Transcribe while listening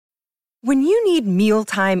When you need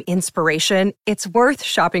mealtime inspiration, it's worth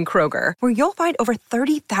shopping Kroger, where you'll find over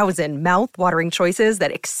 30,000 mouth-watering choices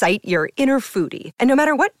that excite your inner foodie. And no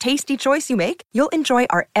matter what tasty choice you make, you'll enjoy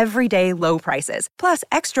our everyday low prices, plus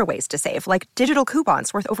extra ways to save, like digital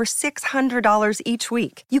coupons worth over $600 each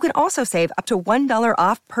week. You can also save up to $1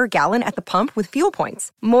 off per gallon at the pump with fuel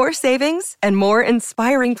points. More savings and more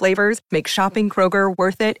inspiring flavors make shopping Kroger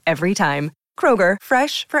worth it every time. Kroger,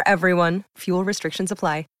 fresh for everyone. Fuel restrictions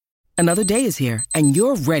apply. Another day is here, and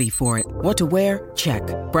you're ready for it. What to wear? Check.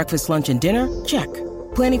 Breakfast, lunch, and dinner? Check.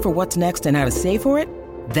 Planning for what's next and how to save for it?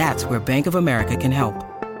 That's where Bank of America can help.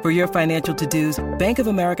 For your financial to-dos, Bank of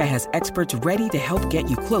America has experts ready to help get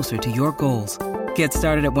you closer to your goals. Get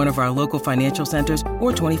started at one of our local financial centers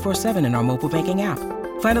or 24/7 in our mobile banking app.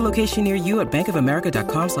 Find a location near you at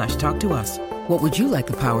bankofamerica.com/talktous. What would you like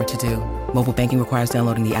the power to do? Mobile banking requires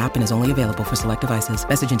downloading the app and is only available for select devices.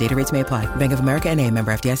 Message and data rates may apply. Bank of America N.A.,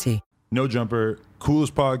 member FDIC. No Jumper,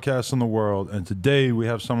 coolest podcast in the world. And today we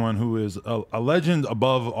have someone who is a legend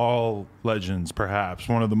above all legends, perhaps.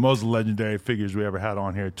 One of the most legendary figures we ever had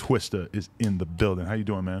on here. Twista is in the building. How you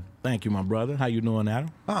doing, man? Thank you, my brother. How you doing, Adam?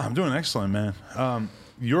 I'm doing excellent, man.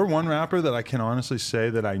 You're one rapper that I can honestly say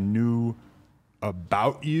that I knew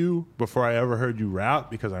about you before I ever heard you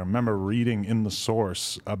rap, because I remember reading in the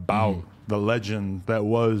source about the legend that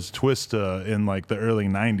was Twista in like the early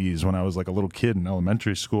 90s when I was like a little kid in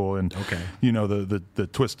elementary school. And you know, the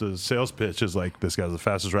Twista sales pitch is like, this guy's the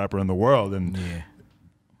fastest rapper in the world. And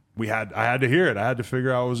I had to hear it. I had to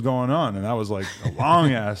figure out what was going on. And that was like a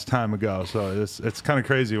long ass time ago. So it's kind of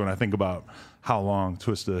crazy when I think about how long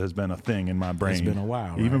Twista has been a thing in my brain. It's been a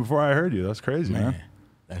while, right? Even before I heard you. That's crazy, man.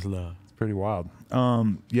 That's love. Pretty wild.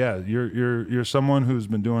 You're someone who's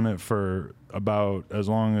been doing it for about as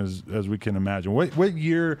long as we can imagine. What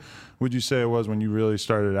year would you say it was when you really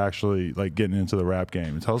started actually like getting into the rap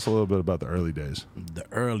game? Tell us a little bit about the early days. The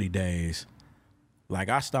early days, like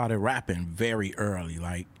I started rapping very early,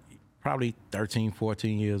 like probably 13,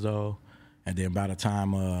 14 years old. And then by the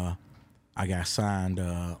time I got signed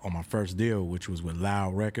on my first deal, which was with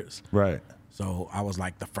Loud Records. Right. So I was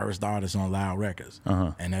like the first artist on Loud Records.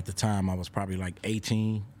 And at the time I was probably like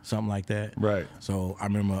 18, something like that. Right. So I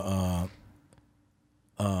remember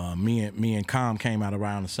me and Com came out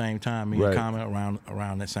around the same time. Me and Com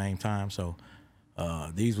around that same time. So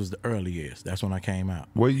these was the early years. That's when I came out.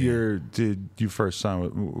 What year did you first sign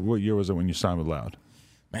with, what year was it when you signed with Loud?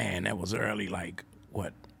 Man, that was early, like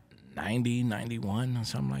what, 90, 91 or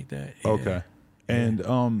something like that. Yeah. Okay.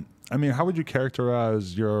 And I mean, how would you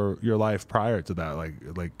characterize your life prior to that?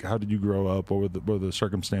 Like how did you grow up? What were the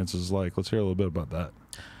circumstances like? Let's hear a little bit about that.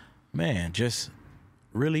 Man, just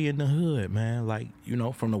really in the hood, man. Like, you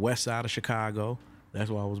know, from the west side of Chicago. That's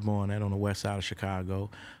where I was born at, on the west side of Chicago.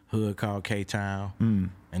 Hood called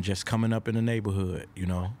K-Town. And just coming up in the neighborhood, you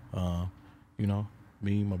know.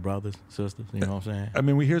 Me, my brothers, sisters, you know what I'm saying? I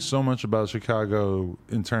mean, we hear so much about Chicago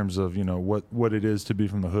in terms of, you know, what it is to be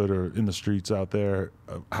from the hood or in the streets out there.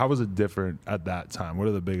 How was it different at that time? What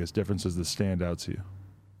are the biggest differences that stand out to you?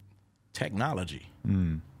 Technology.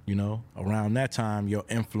 You know, around that time, your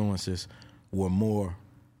influences were more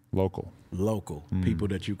local. People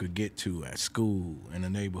that you could get to at school, in the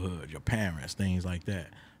neighborhood, your parents, things like that.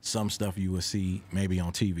 Some stuff you would see maybe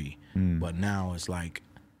on TV, but now it's like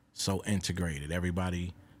so integrated.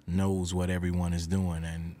 Everybody knows what everyone is doing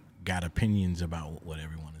and got opinions about what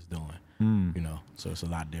everyone is doing. You know, so it's a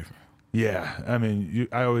lot different. Yeah, I mean,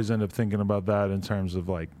 I always end up thinking about that in terms of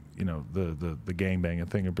like, you know, the gangbanging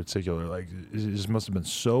thing in particular. Like, it just must have been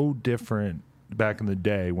so different back in the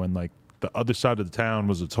day when like the other side of the town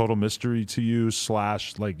was a total mystery to you, /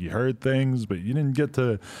 like you heard things, but you didn't get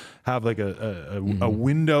to have like a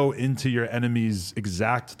window into your enemy's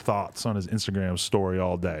exact thoughts on his Instagram story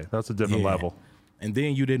all day. That's a different level. And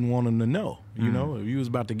then you didn't want them to know. You know, if you was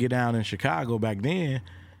about to get down in Chicago back then,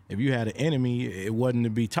 if you had an enemy, it wasn't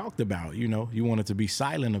to be talked about. You know, you wanted to be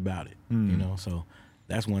silent about it. You know, so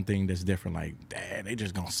that's one thing that's different. Like, dad, they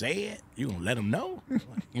just gonna say it? You gonna let them know? Like,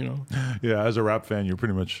 you know? Yeah, as a rap fan, you're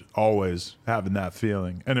pretty much always having that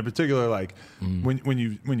feeling. And in particular, like when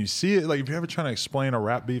you see it, like if you're ever trying to explain a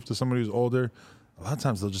rap beef to somebody who's older, a lot of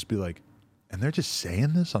times they'll just be like, and they're just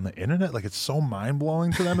saying this on the internet. Like, it's so mind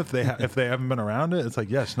blowing to them if they if they haven't been around it. It's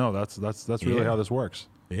like, yes, no, that's really how this works.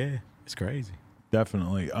 Yeah, it's crazy.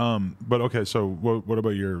 Definitely. But okay, so what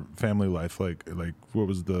about your family life? Like what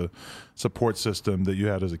was the support system that you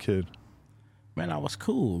had as a kid? Man, I was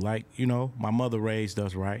cool. Like, you know, my mother raised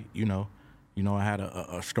us right. You know, I had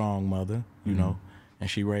a strong mother. You know, and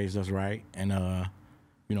she raised us right, and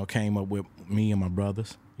you know, came up with me and my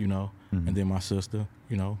brothers. You know, and then my sister.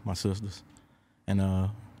 You know, my sisters, and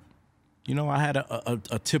You know, I had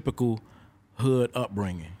a typical hood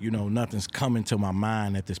upbringing. You know, nothing's coming to my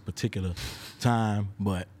mind at this particular time,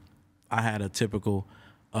 but I had a typical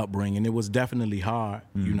upbringing. It was definitely hard,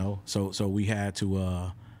 you know. So we had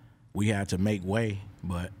to make way,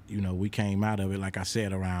 but you know, we came out of it, like I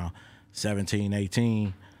said, around 17,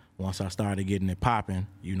 18. Once I started getting it popping,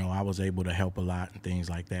 you know, I was able to help a lot and things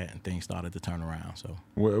like that, and things started to turn around. So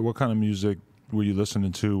What kind of music were you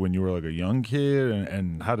listening to when you were like a young kid,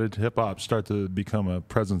 and how did hip hop start to become a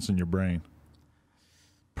presence in your brain?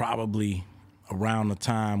 probably around the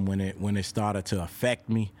time when it started to affect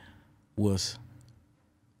me was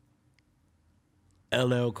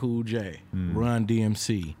LL Cool J, Run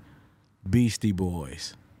DMC, Beastie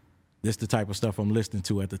Boys. This the type of stuff I'm listening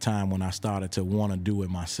to at the time when I started to want to do it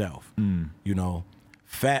myself. You know,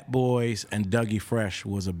 Fat Boys and Dougie Fresh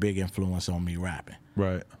was a big influence on me rapping.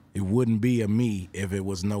 Right. It wouldn't be a me if it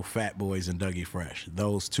was no Fat Boys and Dougie Fresh.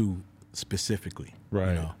 Those two specifically. Right.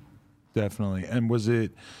 You know? Definitely. And was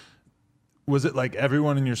it like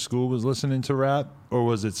everyone in your school was listening to rap, or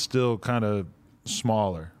was it still kind of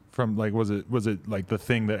smaller? From like, was it like the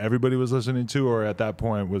thing that everybody was listening to, or at that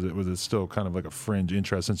point was it still kind of like a fringe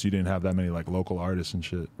interest since you didn't have that many like local artists and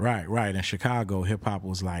shit? Right. In Chicago, hip hop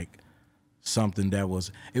was like something that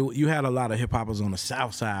was. You had a lot of hip hoppers on the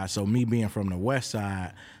South Side, so me being from the West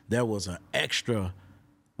Side, there was an extra,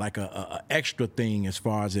 like a extra thing as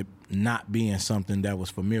far as it not being something that was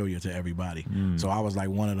familiar to everybody. So I was like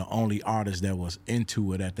one of the only artists that was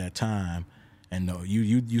into it at that time. And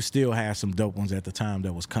you still had some dope ones at the time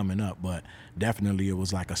that was coming up, but definitely it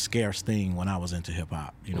was like a scarce thing when I was into hip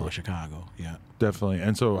hop, you know, in Chicago. Yeah, Definitely.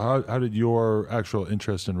 And so how did your actual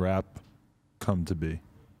interest in rap come to be?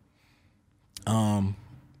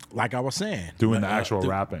 Like I was saying, Doing the actual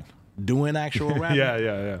rapping. doing actual rapping.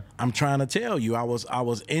 Yeah. I'm trying to tell you, I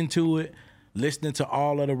was into it, listening to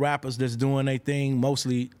all of the rappers that's doing their thing,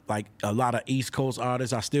 mostly like a lot of East Coast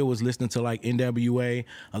artists. I still was listening to like NWA,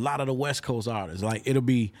 a lot of the West Coast artists. Like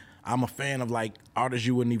I'm a fan of like artists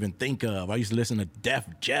you wouldn't even think of. I used to listen to Def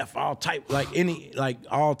Jeff, all type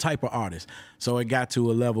of artists. So it got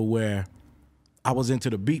to a level where I was into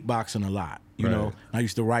the beatboxing a lot. You Right. know, I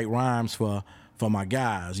used to write rhymes for my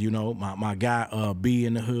guys, you know, my guy B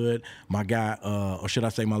in the hood, my guy, or should I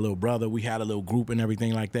say my little brother. We had a little group and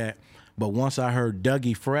everything like that. But once I heard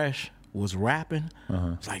Dougie Fresh was rapping,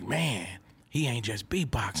 it's like, man, he ain't just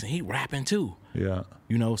beatboxing, he rapping too. Yeah.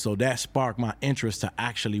 You know, so that sparked my interest to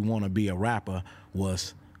actually want to be a rapper,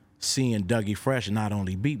 was seeing Dougie Fresh not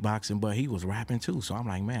only beatboxing, but he was rapping too. So I'm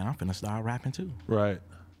like, man, I'm finna start rapping too. Right.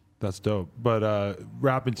 That's dope. But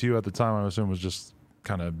rapping to you at the time, I assume, was just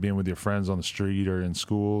kind of being with your friends on the street or in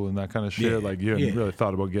school and that kind of shit. Yeah, Like you hadn't really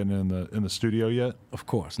thought about getting in the studio yet. Of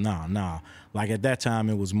course, nah. Like at that time,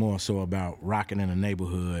 it was more so about rocking in the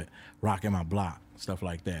neighborhood, rocking my block, stuff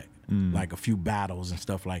like that. Like a few battles and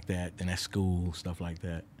stuff like that. Then at school, stuff like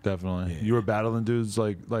that. Definitely. Yeah. You were battling dudes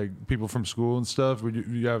like people from school and stuff. Would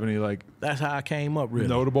you have any like That's how I came up, really.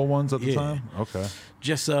 notable ones at the Yeah. time? Okay.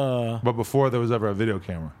 Just But before there was ever a video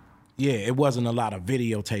camera. yeah, it wasn't a lot of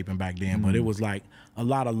videotaping back then, but it was like a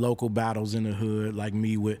lot of local battles in the hood, like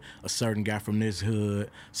me with a certain guy from this hood,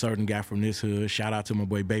 certain guy from this hood. Shout out to my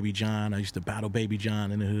boy Baby John. I used to battle Baby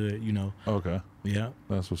John in the hood, you know. Okay. Yeah.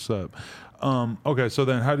 That's what's up. Okay, so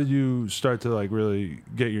then how did you start to like really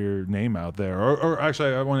get your name out there? Or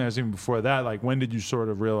actually, I want to ask even before that, like when did you sort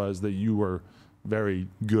of realize that you were very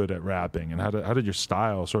good at rapping, and how did your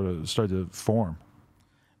style sort of start to form?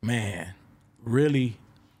 Man, really,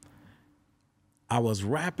 I was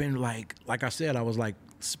rapping like I said, I was like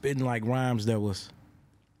spitting like rhymes that was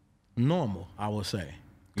normal, I would say.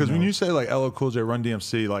 Because when you say like LL Cool J, Run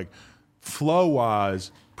DMC, like flow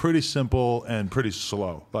wise, pretty simple and pretty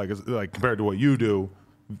slow. Like compared to what you do,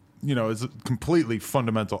 you know, it's a completely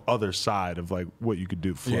fundamental other side of like what you could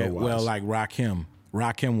do flow wise. Yeah, well, like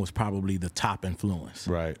Rakim was probably the top influence.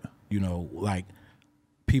 Right. You know, like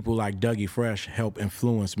people like Dougie Fresh helped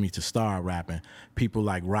influence me to start rapping. People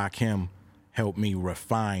like Rakim helped me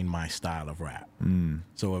refine my style of rap.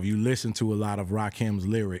 So if you listen to a lot of Rakim's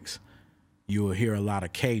lyrics, you will hear a lot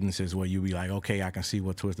of cadences where you'll be like, okay, I can see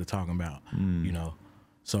what Twista talking about, you know.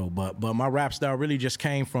 So, but my rap style really just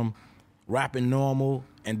came from rapping normal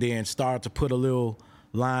and then start to put a little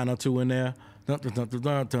line or two in there, you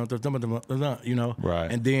know.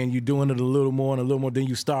 Right. And then you doing it a little more and a little more. Then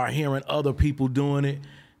you start hearing other people doing it.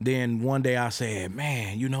 Then one day I said,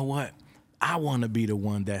 man, you know what? I want to be the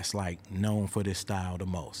one that's like known for this style the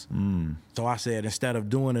most. So I said, instead of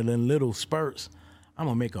doing it in little spurts, I'm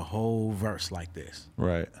gonna make a whole verse like this.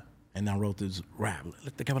 Right. And I wrote this rap.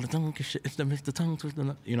 Let the capital tongue, it's the Mr. Tongue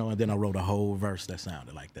Twister. You know, and then I wrote a whole verse that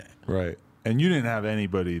sounded like that. Right. And you didn't have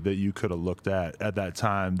anybody that you could have looked at that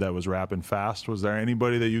time that was rapping fast. Was there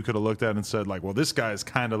anybody that you could have looked at and said, like, well, this guy is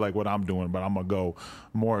kind of like what I'm doing, but I'm going to go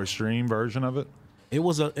more extreme version of it? It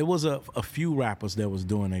was a few rappers that was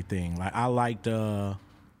doing their thing. Like I liked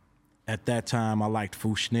at that time I liked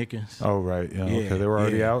Foo Schnickens. Oh right, yeah. Okay, they were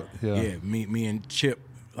already out. Yeah. Me and Chip,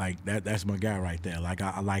 like that's my guy right there. Like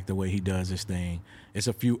I like the way he does his thing. It's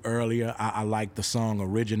a few earlier. I liked the song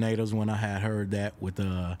Originators when I had heard that with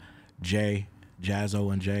Jay,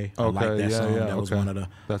 Jazzo and Jay. I like that song. That was one of the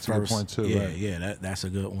That's first. a good point too. Yeah, right. yeah, that's a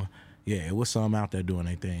good one. Yeah, it was some out there doing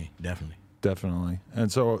their thing, Definitely.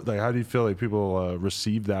 And so, like, how do you feel like people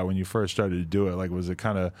received that when you first started to do it? Like, was it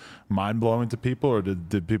kind of mind-blowing to people, or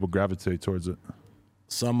did people gravitate towards it?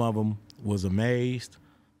 Some of them was amazed.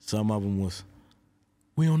 Some of them was,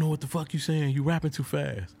 we don't know what the fuck you saying. You rapping too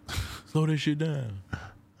fast. Slow that shit down.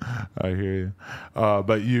 I hear you.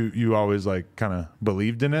 But you always like kind of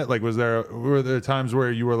believed in it. Like, were there times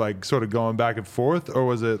where you were like sort of going back and forth, or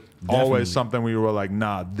was it always something where you were like,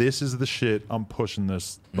 nah, this is the shit. I'm pushing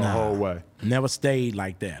this the whole way. Never stayed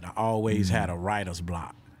like that. I always had a writer's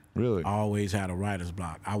block. Really? I always had a writer's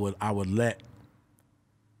block. I would let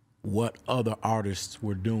what other artists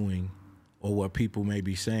were doing or what people may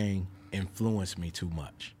be saying influence me too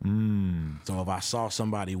much. So if I saw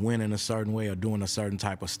somebody winning a certain way or doing a certain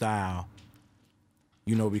type of style,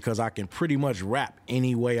 you know, because I can pretty much rap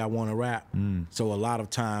any way I want to rap. So a lot of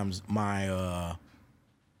times my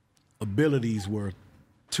abilities were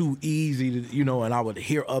too easy to, you know, and I would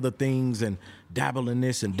hear other things and dabble in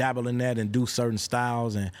this and dabble in that and do certain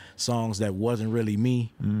styles and songs that wasn't really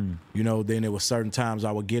me. You know, then there were certain times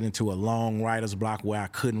I would get into a long writer's block where I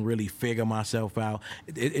couldn't really figure myself out.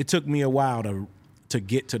 It took me a while to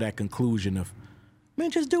get to that conclusion of, man,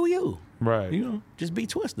 just do you. Right. You know, just be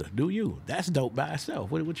Twista. Do you. That's dope by itself.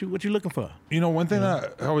 What you looking for? You know, one thing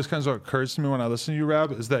that always kind of occurs to me when I listen to you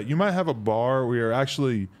rap is that you might have a bar where you're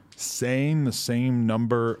actually saying the same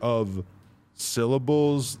number of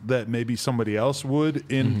syllables that maybe somebody else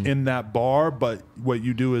would in that bar, but what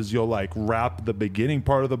you do is you'll like rap the beginning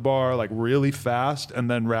part of the bar like really fast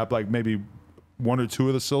and then rap like maybe one or two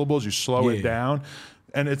of the syllables. You slow it down.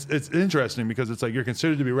 And it's interesting because it's like you're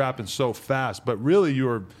considered to be rapping so fast, but really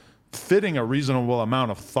you're fitting a reasonable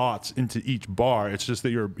amount of thoughts into each bar. It's just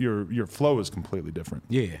that your flow is completely different.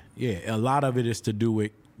 Yeah. A lot of it is to do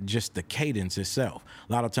with just the cadence itself.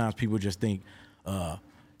 A lot of times people just think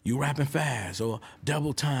you rapping fast or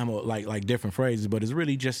double time or like different phrases, but it's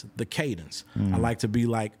really just the cadence. I like to be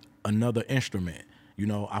like another instrument. You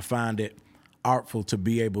know, I find it artful to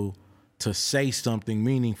be able to say something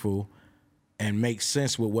meaningful and make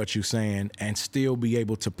sense with what you're saying and still be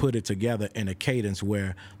able to put it together in a cadence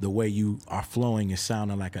where the way you are flowing is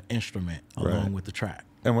sounding like an instrument along with the track.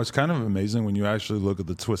 And what's kind of amazing when you actually look at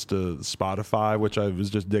the Twista Spotify, which I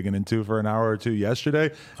was just digging into for an hour or two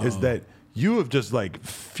yesterday, is that you have just like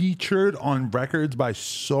featured on records by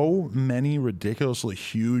so many ridiculously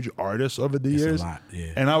huge artists over the years. A lot,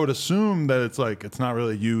 yeah. And I would assume that it's like, it's not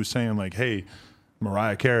really you saying like, hey,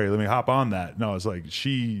 Mariah Carey, let me hop on that. No, it's like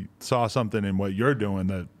she saw something in what you're doing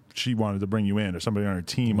that she wanted to bring you in, or somebody on her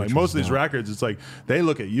team. Like most of these records, it's like they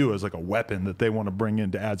look at you as like a weapon that they want to bring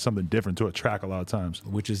in to add something different to a track a lot of times.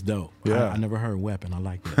 Which is dope. Yeah. I never heard weapon. I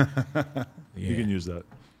like that. You can use that.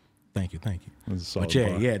 Thank you. That's a solid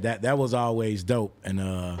But bar. that was always dope.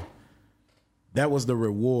 And that was the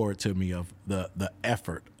reward to me of the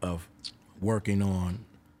effort of working on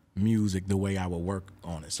music the way I would work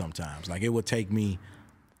on it sometimes. Like it would take me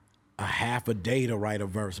a half a day to write a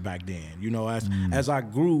verse back then. You know, as I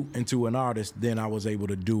grew into an artist, then I was able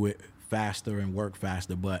to do it faster and work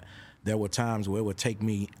faster. But there were times where it would take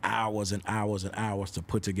me hours and hours and hours to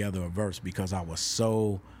put together a verse because it was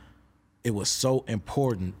so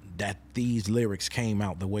important that these lyrics came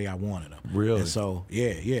out the way I wanted them. Really? And so,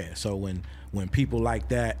 yeah. So when people like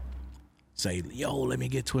that say, yo, let me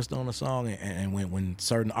get Twista on a song, and when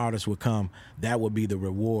certain artists would come, that would be the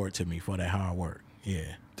reward to me for that hard work.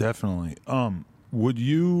 Yeah. Definitely. Would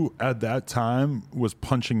you at that time was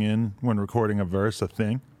punching in when recording a verse a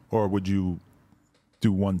thing, or would you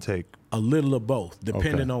do one take? A little of both,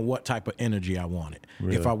 depending on what type of energy I wanted.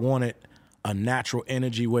 Really? If I wanted a natural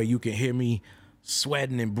energy where you can hear me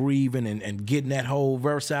sweating and breathing and getting that whole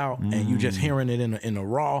verse out and you just hearing it in the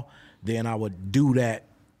raw, then I would do that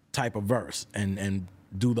type of verse and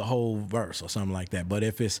do the whole verse or something like that. But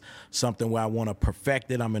if it's something where I want to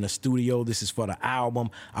perfect it, I'm in a studio, this is for the album,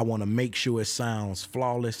 I want to make sure it sounds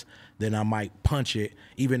flawless, then I might punch it,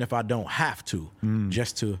 even if I don't have to,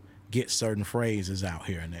 just to get certain phrases out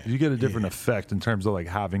here and there. You get a different effect in terms of like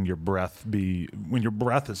having your breath be, when your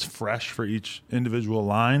breath is fresh for each individual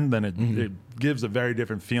line, then it gives a very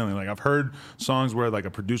different feeling. Like I've heard songs where like a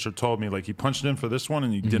producer told me like he punched in for this one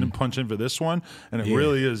and he didn't punch in for this one, and it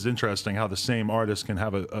really is interesting how the same artist can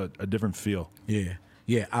have a different feel. Yeah,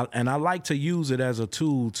 yeah, I like to use it as a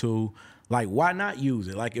tool to, like, why not use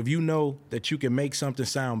it? Like if you know that you can make something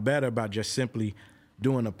sound better by just simply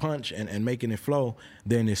doing a punch and making it flow,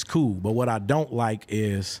 then it's cool. But what I don't like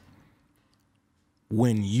is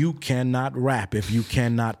when you cannot rap if you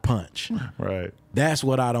cannot punch. Right. That's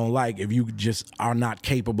what I don't like. If you just are not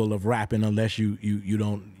capable of rapping unless you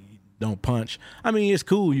don't punch. I mean, it's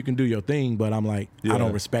cool, you can do your thing, but I'm like, I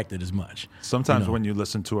don't respect it as much. Sometimes when you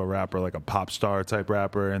listen to a rapper, like a pop star type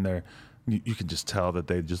rapper, and you can just tell that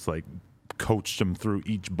they just like coached them through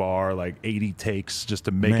each bar like 80 takes just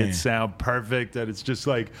to make it sound perfect, and it's just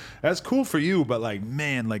like, that's cool for you, but like,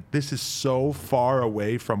 man, like this is so far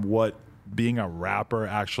away from what being a rapper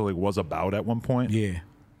actually was about at one point. Yeah,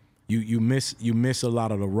 you miss a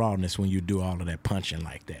lot of the rawness when you do all of that punching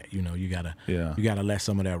like that. You know, you gotta let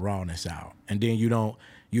some of that rawness out, and then you don't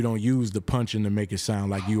use the punching to make it sound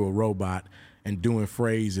like you a robot and doing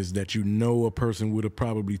phrases that you know a person would have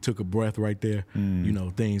probably took a breath right there, you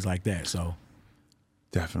know, things like that. So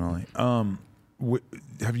definitely.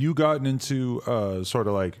 Have you gotten into sort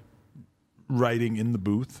of like writing in the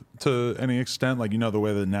booth to any extent? Like, you know, the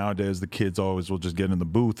way that nowadays the kids always will just get in the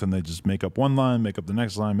booth and they just make up one line, make up the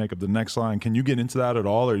next line, make up the next line. Can you get into that at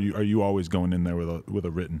all, or are you always going in there with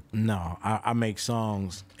a written? No, I make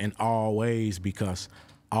songs in all ways because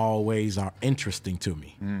all ways are interesting to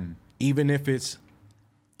me. Even if it's,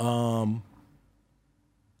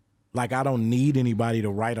 like I don't need anybody to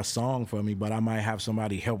write a song for me, but I might have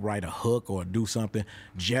somebody help write a hook or do something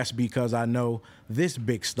just because I know this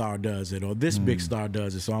big star does it or this big star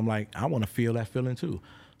does it. So I'm like, I want to feel that feeling too.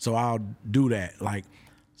 So I'll do that. Like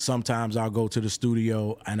sometimes I'll go to the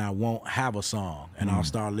studio and I won't have a song and I'll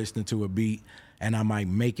start listening to a beat and I might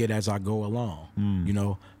make it as I go along, you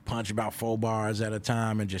know, punch about 4 bars at a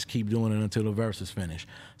time and just keep doing it until the verse is finished.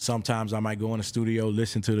 Sometimes I might go in the studio,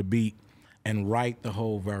 listen to the beat, and write the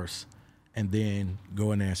whole verse, and then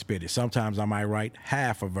go in there and spit it. Sometimes I might write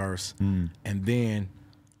half a verse, and then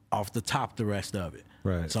off the top the rest of it.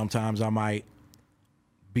 Right. Sometimes I might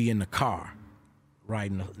be in the car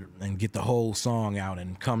writing and get the whole song out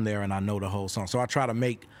and come there and I know the whole song. So I try to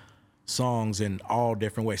make songs in all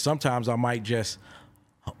different ways. Sometimes I might just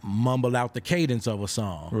mumble out the cadence of a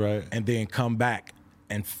song, right, and then come back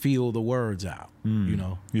and feel the words out. You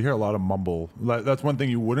know, you hear a lot of mumble. That's one thing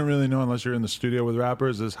you wouldn't really know unless you're in the studio with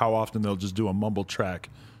rappers, is how often they'll just do a mumble track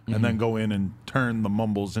and then go in and turn the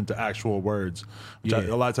mumbles into actual words. Which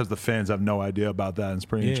a lot of times the fans have no idea about that, and it's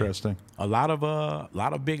pretty interesting. A lot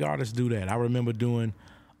of big artists do that. I remember doing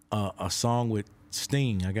a song with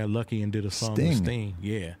Sting. I got lucky and did a song with Sting.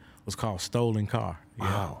 Yeah, it was called Stolen Car. Yeah.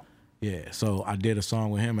 Wow. Yeah, so I did a song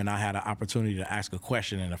with him, and I had an opportunity to ask a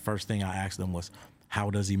question, and the first thing I asked him was, how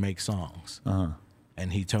does he make songs?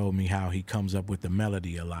 And he told me how he comes up with the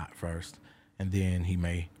melody a lot first, and then he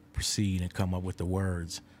may proceed and come up with the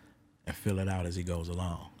words and fill it out as he goes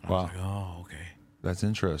along. I was like, oh, okay. That's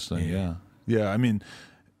interesting, yeah. I mean,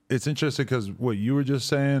 it's interesting because what you were just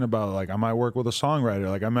saying about, like, I might work with a songwriter.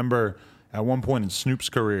 Like, I remember at one point in Snoop's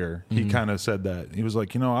career, he kind of said that. He was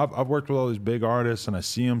like, you know, I've worked with all these big artists, and I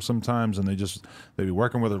see them sometimes, and they be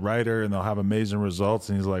working with a writer, and they'll have amazing results.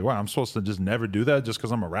 And he's like, wow, I'm supposed to just never do that just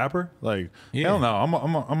because I'm a rapper? Like, hell no, I'm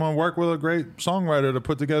gonna work with a great songwriter to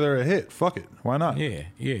put together a hit. Fuck it, why not?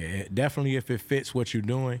 Yeah, definitely if it fits what you're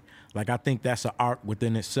doing. Like, I think that's an art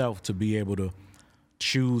within itself to be able to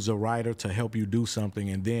choose a writer to help you do something,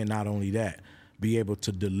 and then not only that, be able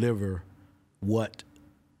to deliver what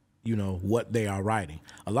they are writing.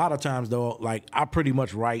 A lot of times though, like, I pretty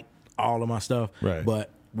much write all of my stuff, right,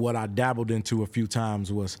 but what I dabbled into a few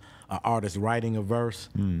times was an artist writing a verse,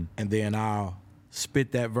 and then I'll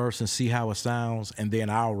spit that verse and see how it sounds, and then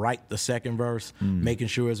I'll write the second verse, making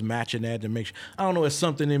sure it's matching that to make sure. I don't know, it's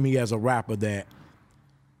something in me as a rapper that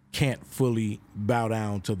can't fully bow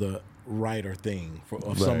down to the writer thing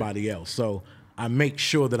of somebody else. So I make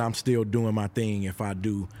sure that I'm still doing my thing if I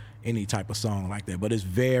do any type of song like that, but it's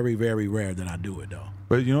very, very rare that I do it though.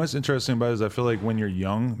 But you know what's interesting about it is I feel like when you're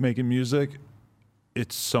young making music,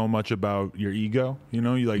 it's so much about your ego. You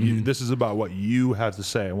know, this is about what you have to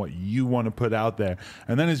say and what you want to put out there.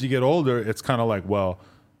 And then as you get older, it's kind of like, well,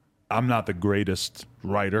 I'm not the greatest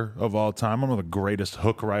writer of all time. I'm the greatest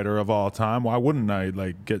hook writer of all time. Why wouldn't I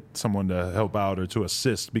like get someone to help out or to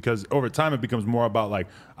assist? Because over time it becomes more about like,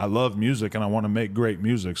 I love music and I want to make great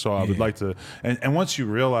music. So I would like to, and once you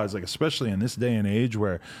realize, like, especially in this day and age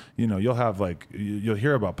where, you know, you'll have like, you'll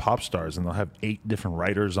hear about pop stars and they'll have 8 different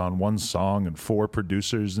writers on one song and 4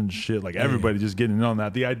 producers and shit. Like everybody just getting in on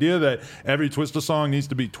that. The idea that every Twista song needs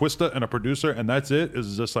to be Twista and a producer and that's it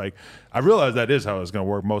is just like, I realize that is how it's going to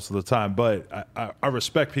work most of the time, but I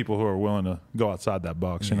respect people who are willing to go outside that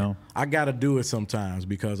box, you know? I got to do it sometimes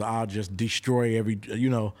because I'll just destroy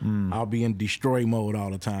I'll be in destroy mode all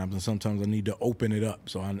the time. And sometimes I need to open it up.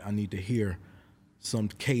 So I need to hear some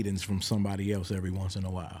cadence from somebody else every once in a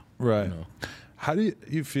while. Right. You know? How do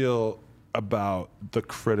you feel about the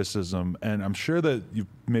criticism? And I'm sure that you've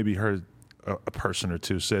maybe heard a person or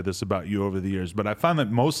two say this about you over the years, but I find that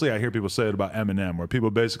mostly I hear people say it about Eminem, where people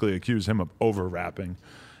basically accuse him of over rapping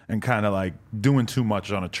and kind of like doing too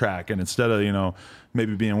much on a track. And instead of, you know,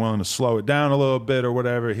 maybe being willing to slow it down a little bit or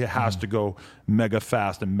whatever, he has to go mega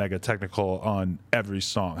fast and mega technical on every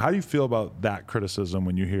song. How do you feel about that criticism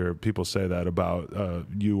when you hear people say that about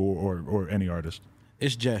you or any artist?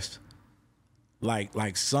 It's just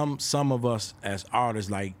like some of us as artists,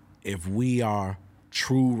 like if we are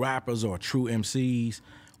true rappers or true MCs,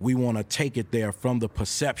 we want to take it there from the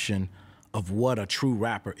perception of what a true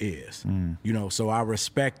rapper is. You know, so I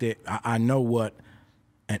respect it. I know what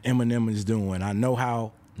an Eminem is doing. I know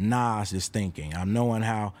how Nas is thinking. I'm knowing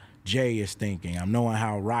how Jay is thinking. I'm knowing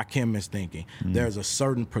how Rakim is thinking. There's a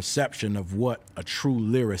certain perception of what a true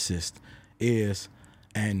lyricist is,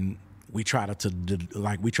 and we try to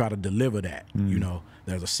deliver that. You know,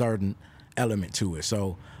 there's a certain element to it.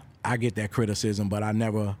 So I get that criticism, but I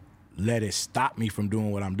never let it stop me from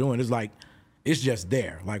doing what I'm doing. It's like, it's just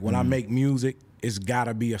there. Like when I make music, it's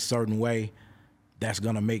gotta be a certain way that's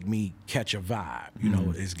gonna make me catch a vibe. You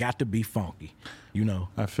know, it's got to be funky, you know.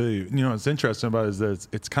 I feel you. You know, what's interesting about it is that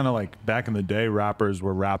it's kind of like back in the day, rappers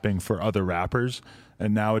were rapping for other rappers,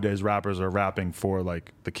 and nowadays rappers are rapping for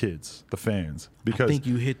like the kids, the fans. Because I think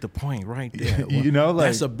you hit the point right there. You know, like,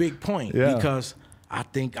 that's a big point because I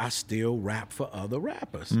think I still rap for other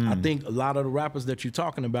rappers. I think a lot of the rappers that you're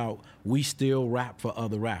talking about, we still rap for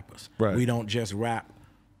other rappers. Right. We don't just rap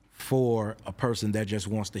for a person that just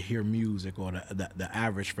wants to hear music or the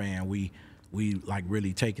average fan. We like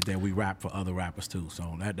really take it there. We rap for other rappers too.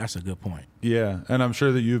 So that's a good point. Yeah, and I'm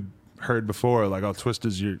sure that you've heard before, like, oh,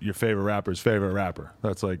 Twista's your favorite rapper's favorite rapper.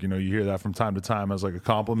 That's like, you know, you hear that from time to time as like a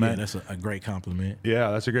compliment. Yeah, that's a great compliment. Yeah,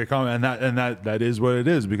 that's a great comment, and that is what it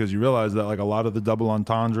is, because you realize that like a lot of the double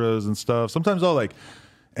entendres and stuff, sometimes I'll like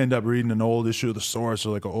end up reading an old issue of The Source or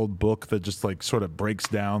like an old book that just like sort of breaks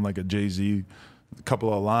down like a Jay-Z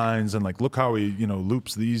couple of lines and like, look how he, you know,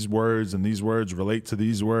 loops these words and these words relate to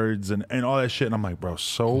these words and all that shit. And I'm like, bro,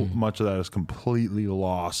 so much of that is completely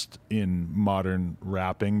lost in modern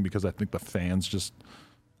rapping because I think the fans just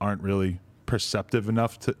aren't really perceptive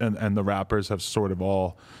enough to, and the rappers have sort of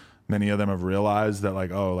all, many of them have realized that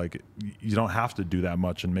like, oh, like you don't have to do that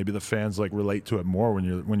much, and maybe the fans like relate to it more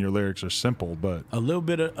when your lyrics are simple. But a little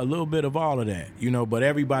bit of all of that, you know, but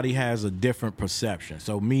everybody has a different perception.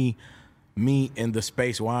 So me in the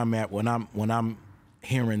space where I'm at, when I'm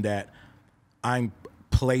hearing that, I'm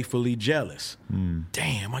playfully jealous.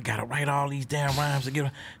 Damn, I gotta write all these damn rhymes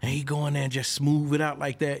together, and he go in there and just smooth it out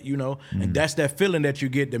like that, you know. And that's that feeling that you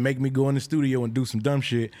get that make me go in the studio and do some dumb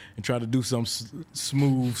shit and try to do some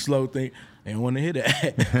smooth, slow thing. I don't want to hear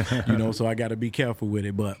that, you know. So I got to be careful with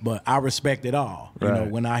it. But I respect it all. You know,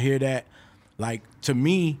 when I hear that, like, to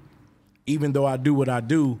me, even though I do what I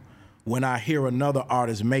do, when I hear another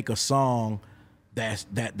artist make a song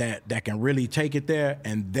that can really take it there,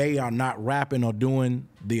 and they are not rapping or doing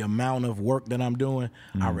the amount of work that I'm doing,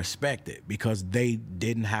 I respect it because they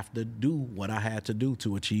didn't have to do what I had to do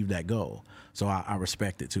to achieve that goal. So I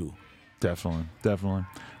respect it too. Definitely.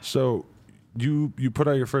 So you put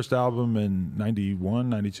out your first album in 91,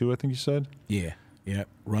 92, I think you said? Yeah,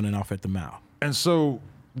 Running Off at the Mouth. And so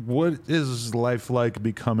what is life like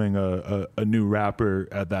becoming a new rapper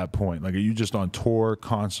at that point? Like, are you just on tour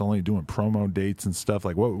constantly doing promo dates and stuff?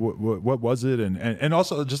 Like, what was it? And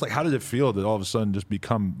also, just like, how did it feel to all of a sudden just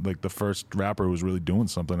become like the first rapper who was really doing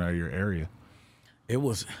something out of your area? It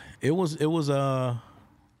was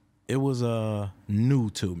new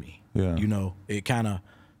to me. Yeah. You know, it kind of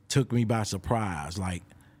took me by surprise, like,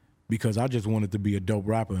 because I just wanted to be a dope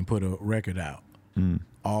rapper and put a record out.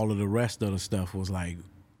 All of the rest of the stuff was like,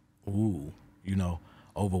 ooh, you know,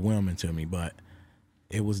 overwhelming to me. But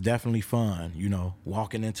it was definitely fun, you know,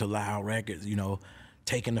 walking into Loud Records, you know,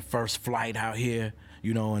 taking the first flight out here,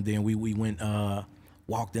 you know, and then we went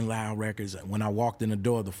walked in Loud Records. When I walked in the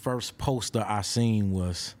door, the first poster I seen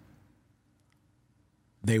was,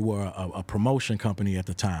 they were a promotion company at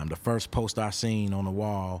the time. The first poster I seen on the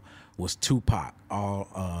wall was Tupac.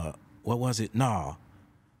 What was it? Nah.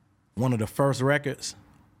 One of the first records,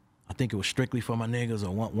 I think it was Strictly for My Niggas,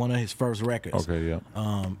 or one of his first records. Okay, yeah.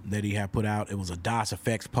 That he had put out. It was a DOS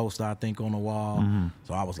Effects poster, I think, on the wall. Mm-hmm.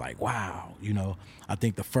 So I was like, wow. You know, I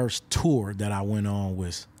think the first tour that I went on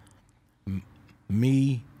was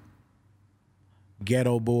me,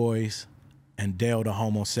 Ghetto Boys, and Dale the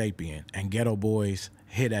Homo Sapien. And Ghetto Boys'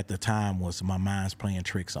 hit at the time was My Mind's Playing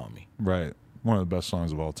Tricks on Me. Right. One of the best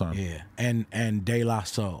songs of all time. Yeah. And De La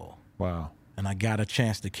Soul. Wow. And I got a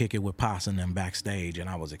chance to kick it with Pasa and them backstage, and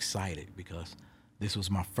I was excited because this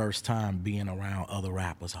was my first time being around other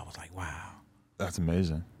rappers. I was like, wow. That's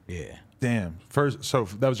amazing. Yeah. Damn. So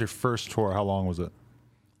that was your first tour. How long was it?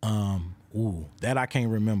 That I can't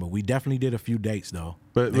remember. We definitely did a few dates though.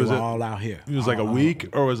 But they was were it all out here. It was like a week,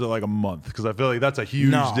 or was it like a month? Because I feel like that's a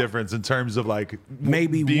huge No. difference in terms of like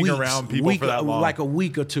Maybe being weeks, around people for that long. like a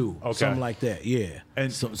week or two, Okay. something like that. Yeah,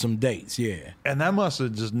 And- some dates. Yeah, And that must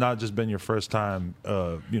have just not just been your first time,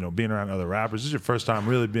 being around other rappers. This is your first time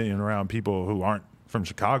really being around people who aren't from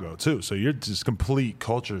Chicago too. So you're just complete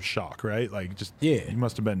culture shock, right? Like just Yeah. You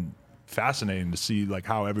must have been fascinating to see like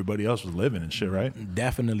how everybody else was living and shit, right?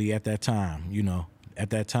 definitely at that time. You know, at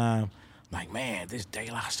that time, like, man, this De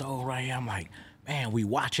La Soul right here. I'm like, man, we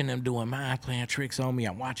watching them doing Mind Playing Tricks on Me.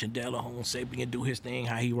 I'm watching De La Homo Sapien do his thing,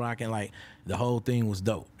 how he rocking. Like, the whole thing was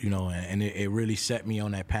dope, you know, and it really set me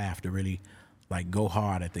on that path to really, like, go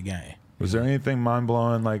hard at the game. Was there anything mind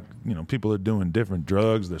blowing? Like, people are doing different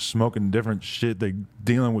drugs, they're smoking different shit, they're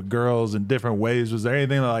dealing with girls in different ways. Was there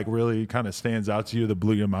anything that like really kind of stands out to you that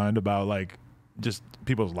blew your mind about like just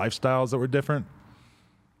people's lifestyles that were different?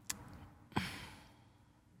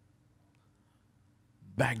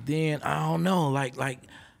 Back then, I don't know, like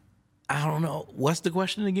I don't know. What's the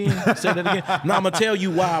question again? Say that again. No, I'm gonna tell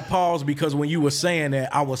you why I paused, because when you were saying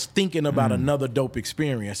that, I was thinking about another dope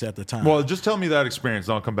experience at the time. Well, just tell me that experience,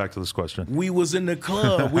 and I'll come back to this question. We was in the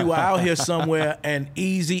club. We were out here somewhere, and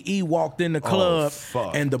Eazy-E walked in the club,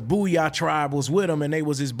 fuck. and the Booyah Tribe was with him, and they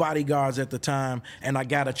was his bodyguards at the time. And I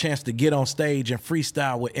got a chance to get on stage and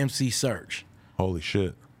freestyle with MC Serch. Holy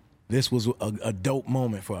shit. This was a dope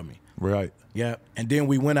moment for me. Right. Yeah. And then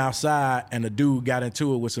we went outside, and the dude got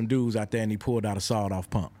into it with some dudes out there, and he pulled out a sawed-off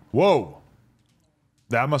pump. Whoa.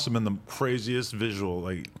 That must have been the craziest visual.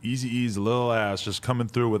 Like Eazy-E's little ass just coming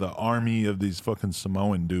through with an army of these fucking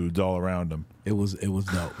Samoan dudes all around him. It was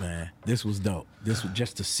dope, man. This was dope. This was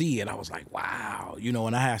just to see it. I was like, wow.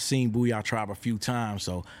 And I had seen Booyah Tribe a few times,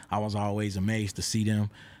 so I was always amazed to see them,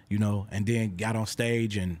 and then got on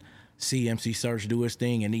stage and see MC Serch do his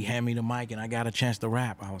thing, and he handed me the mic, and I got a chance to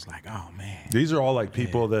rap. I was like, oh, man. These are all like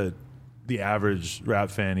people that the average rap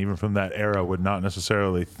fan, even from that era, would not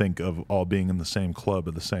necessarily think of all being in the same club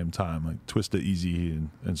at the same time. Like Twista, Eazy,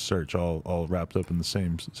 and Serch all wrapped up in the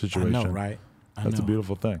same situation. I know, right? That's a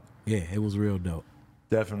beautiful thing. Yeah, it was real dope.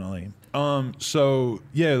 Definitely. So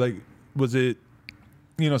yeah, like, was it,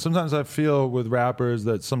 sometimes I feel with rappers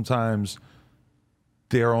that sometimes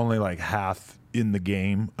they're only like half in the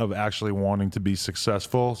game of actually wanting to be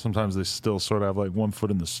successful. Sometimes they still sort of have like one foot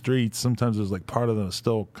in the streets. Sometimes there's like part of them that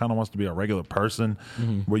still kind of wants to be a regular person.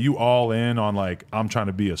 Were you all in on like, I'm trying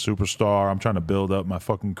to be a superstar, I'm trying to build up my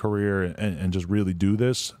fucking career and just really do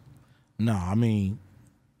this? No, I mean,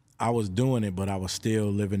 I was doing it, but I was still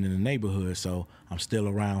living in the neighborhood, so I'm still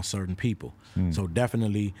around certain people. So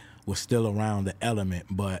definitely was still around the element,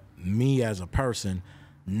 but me as a person,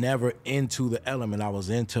 never into the element. I was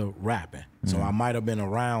into rapping. So I might have been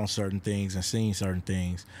around certain things and seen certain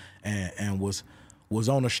things, and was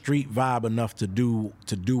on a street vibe enough to do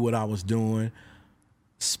what I was doing,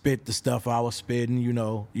 spit the stuff I was spitting,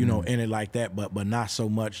 in it like that, but not so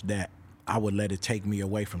much that I would let it take me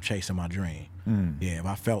away from chasing my dream. Yeah, if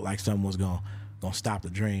I felt like something was gonna stop the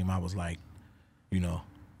dream, I was like,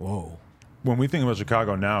 whoa. When we think about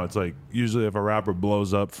Chicago now, it's like usually if a rapper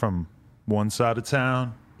blows up from one side of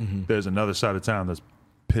town, there's another side of town that's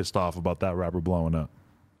pissed off about that rapper blowing up.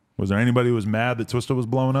 Was there anybody who was mad that Twista was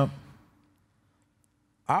blowing up?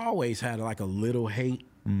 I always had like a little hate,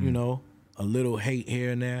 a little hate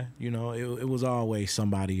here and there. It was always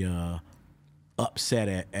somebody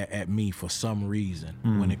upset at me for some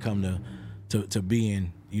reason when it come to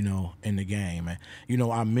being, in the game. And,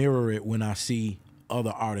 I mirror it when I see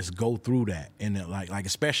other artists go through that. And like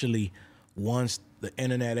especially once the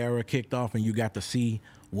internet era kicked off and you got to see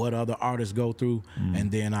what other artists go through, and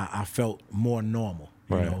then I felt more normal.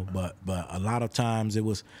 You Right. know, but a lot of times it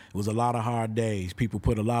was a lot of hard days. People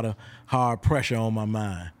put a lot of hard pressure on my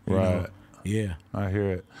mind. You know? Right. Yeah. I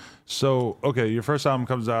hear it. So, okay, your first album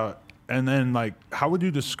comes out, and then like, how would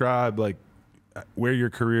you describe like where your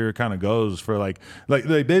career kind of goes for like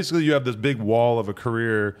basically you have this big wall of a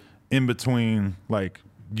career in between like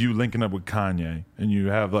you linking up with Kanye, and you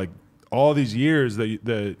have like all these years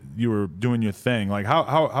that you were doing your thing. Like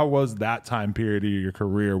how was that time period of your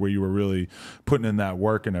career where you were really putting in that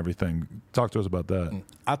work and everything? Talk to us about that.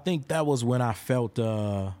 I think that was when I felt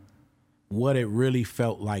what it really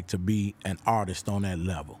felt like to be an artist on that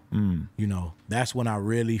level. You know, that's when I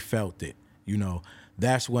really felt it. You know,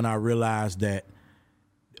 that's when I realized that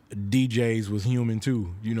DJs was human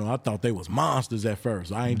too. You know, I thought they was monsters at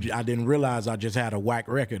first. I didn't realize I just had a whack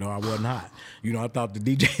record or I wasn't hot. You know, I thought the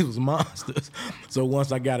DJs was monsters. So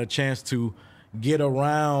once I got a chance to get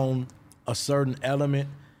around a certain element,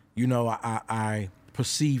 you know, I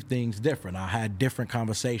perceived things different. I had different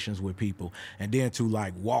conversations with people. And then to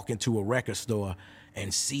like walk into a record store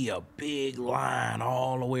and see a big line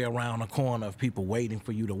all the way around the corner of people waiting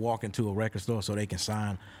for you to walk into a record store so they can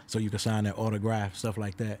sign, so you can sign their autograph, stuff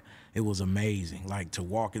like that. It was amazing. Like to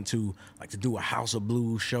walk into, like to do a House of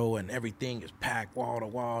Blues show and everything is packed wall to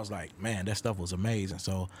walls. Like, man, that stuff was amazing.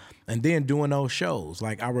 So, and then doing those shows,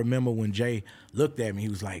 like I remember when Jay looked at me, he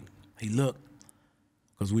was like, he looked,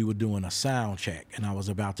 because we were doing a sound check and I was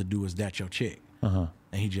about to do Is That Your Chick? And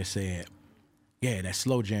he just said, yeah, that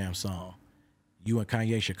Slow Jam song, you and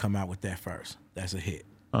Kanye should come out with that first. That's a hit.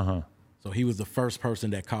 So he was the first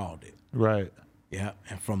person that called it. Right. Yeah.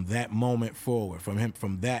 And from that moment forward,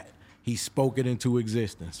 from that, he spoke it into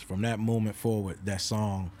existence. From that moment forward, that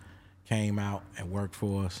song came out and worked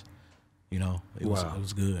for us. You know, it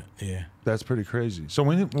was good. Yeah. That's pretty crazy. So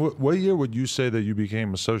what year would you say that you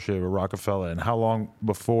became associated with Rockefeller, and how long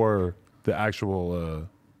before the actual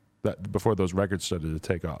before those records started to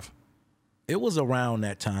take off? It was around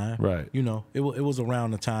that time. Right. You know, it was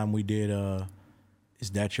around the time we did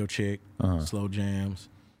Is That Your Chick, Slow Jams,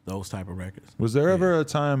 those type of records. Was there ever a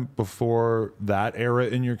time before that era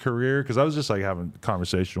in your career? Because I was just like having a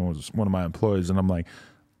conversation with one of my employees, and I'm like,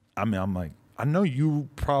 I know you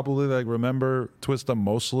probably like remember Twista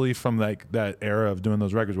mostly from like that era of doing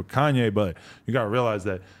those records with Kanye, but you got to realize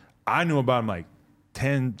that I knew about him like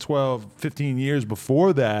 10, 12, 15 years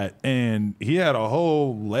before that, and he had a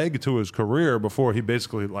whole leg to his career before he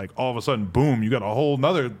basically like all of a sudden, boom, you got a whole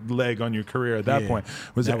nother leg on your career at that point.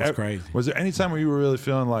 Was crazy. Was there any time where you were really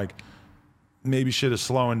feeling like maybe shit is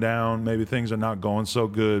slowing down, maybe things are not going so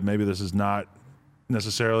good, maybe this is not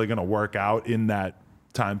necessarily going to work out in that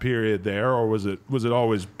time period there, or was it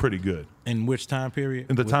always pretty good? In which time period?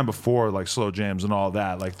 In the time before, like Slow Jams and all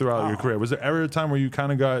that, like throughout your career, was there ever a time where you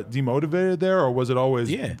kind of got demotivated there, or was it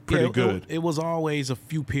always pretty good? It was always a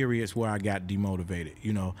few periods where I got demotivated.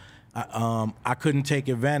 You know, I couldn't take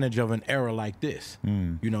advantage of an era like this.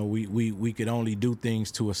 You know, we could only do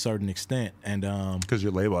things to a certain extent, and because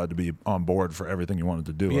your label had to be on board for everything you wanted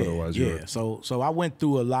to do, otherwise, So I went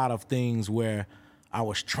through a lot of things where I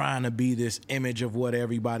was trying to be this image of what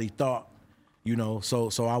everybody thought, you know. So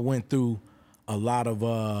I went through a lot of,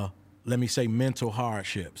 let me say, mental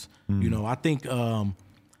hardships. You know, I think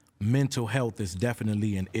mental health is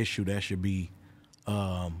definitely an issue that should be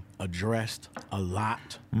addressed a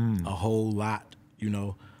lot, a whole lot. You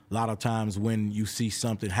know, a lot of times when you see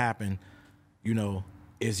something happen, you know,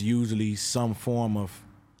 it's usually some form of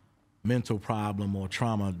mental problem or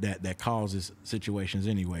trauma that causes situations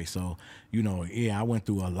anyway. So, you know, I went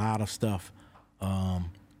through a lot of stuff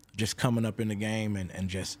just coming up in the game and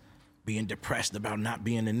just being depressed about not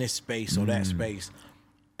being in this space or that space.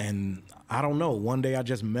 And I don't know, one day I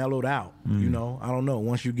just mellowed out, you know. I don't know.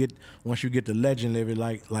 Once you get the legend living,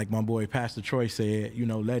 like my boy Pastor Troy said, you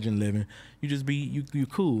know, legend living, you just be you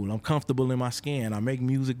cool. I'm comfortable in my skin. I make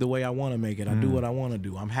music the way I want to make it. I do what I want to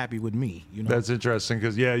do. I'm happy with me, you know. That's interesting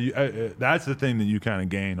because that's the thing that you kind of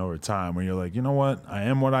gain over time when you're like, you know what, I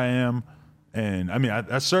am what I am. And I mean,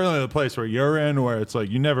 that's certainly the place where you're in, where it's like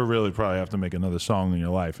you never really probably have to make another song in your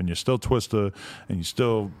life, and you're still Twista, and you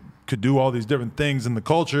still could do all these different things in the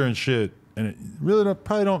culture and shit, and it really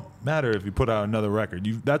probably don't matter if you put out another record.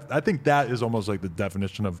 I think that is almost like the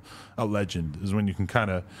definition of a legend, is when you can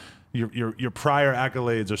kind of your prior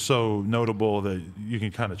accolades are so notable that you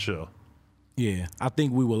can kind of chill. Yeah, I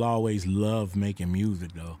think we will always love making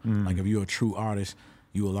music though. Like if you're a true artist,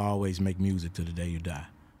 you will always make music to the day you die.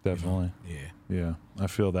 Definitely. You know? Yeah, I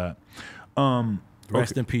feel that.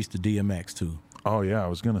 Rest in peace to DMX too. Oh yeah, I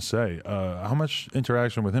was gonna say, how much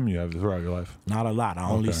interaction with him you have throughout your life? Not a lot. I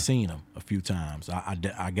only seen him a few times.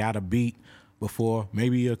 I got a beat before,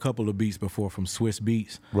 maybe a couple of beats before from Swiss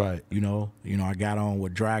Beats. Right. You know, I got on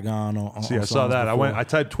with Dragon on. See, on I saw that. before. I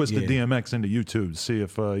typed Twisted Yeah. DMX into YouTube to see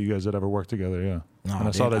if you guys had ever worked together. Yeah. No, and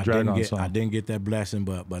I saw that Dragon song. I didn't get that blessing,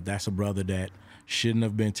 but that's a brother that shouldn't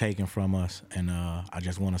have been taken from us, and I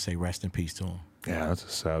just want to say rest in peace to him. Yeah, that's a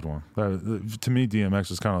sad one. To me,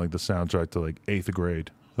 DMX is kind of like the soundtrack to like 8th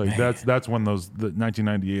grade. Like that's when the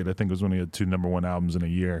 1998 I think was when he had 2 #1 albums in a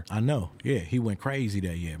year. I know. Yeah, he went crazy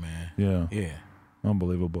that year, man. Yeah. Yeah.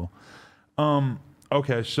 Unbelievable.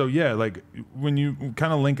 Okay, so yeah, like when you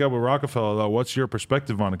kind of link up with Rockefeller, though, what's your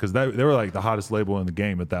perspective on it? Because they were like the hottest label in the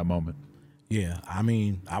game at that moment. Yeah, I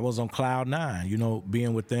mean, I was on cloud 9. You know,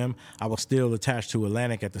 being with them, I was still attached to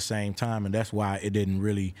Atlantic at the same time, and that's why it didn't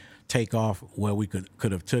really take off where we could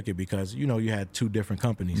have took it, because you know you had 2 different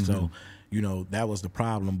companies, so you know that was the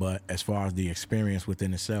problem. But as far as the experience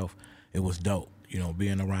within itself, it was dope. You know,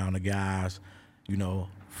 being around the guys, you know,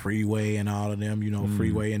 Freeway and all of them. You know,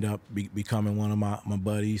 Freeway ended up becoming one of my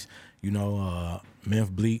buddies. You know, Memphis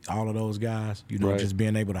Bleak, all of those guys. You know, Right. just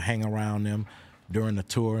being able to hang around them during the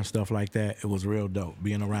tour and stuff like that, it was real dope.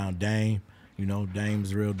 Being around Dame, you know,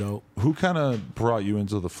 Dame's real dope. Who kind of brought you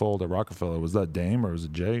into the fold at Rockefeller? Was that Dame or was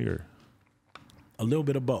it Jay? Or A little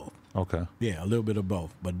bit of both. okay, Yeah, a little bit of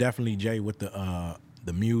both, but definitely Jay with the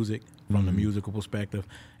music from the musical perspective,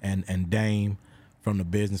 and Dame from the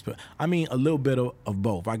business. I mean, a little bit of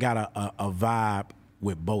both. I got a vibe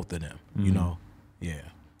with both of them. You know, yeah.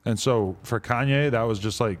 and so for Kanye, that was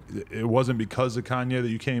just like it wasn't because of Kanye that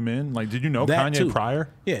you came in. Like, did you know That Kanye too. prior?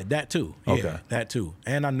 Yeah, that too. Yeah, Okay. that too.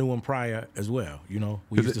 And I knew him prior as well. You know,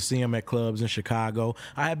 we used to see him at clubs in Chicago.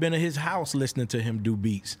 I had been at his house listening to him do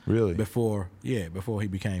beats. Really? Before he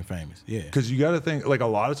became famous. Yeah. Because you got to think, like a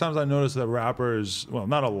lot of times I notice that rappers, well,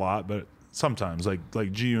 not a lot, but sometimes,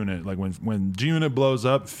 like G Unit, like when G Unit blows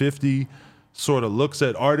up, 50 sort of looks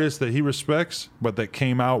at artists that he respects, but that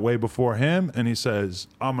came out way before him, and he says,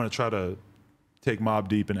 I'm going to try to take Mobb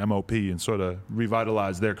Deep and MOP and sort of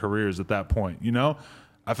revitalize their careers at that point, you know?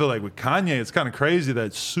 I feel like with Kanye, it's kind of crazy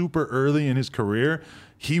that super early in his career,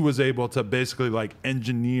 he was able to basically like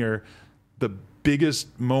engineer the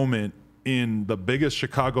biggest moment in the biggest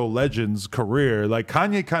Chicago legend's career. Like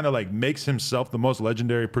Kanye kind of like makes himself the most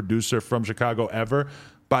legendary producer from Chicago ever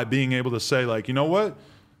by being able to say like, you know what?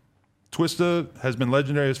 Twista has been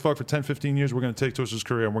legendary as fuck for 10, 15 years. We're going to take Twista's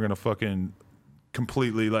career and we're going to fucking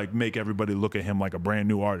completely like make everybody look at him like a brand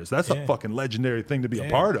new artist. That's a fucking legendary thing to be a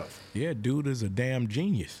part of. Yeah, dude is a damn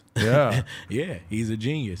genius. Yeah. Yeah, he's a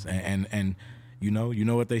genius. And you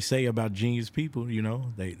know what they say about genius people, you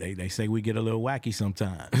know? They say we get a little wacky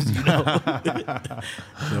sometimes, you know?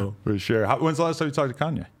 So For sure. When's the last time you talked to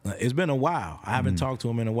Kanye? it's been a while. I haven't talked to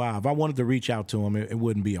him in a while. If I wanted to reach out to him, it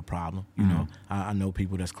wouldn't be a problem. You know, I know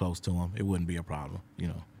people that's close to him. It wouldn't be a problem, you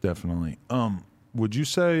know? Definitely. Would you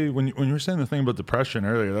say when you were saying the thing about depression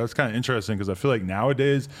earlier, that's kind of interesting because I feel like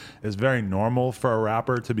nowadays it's very normal for a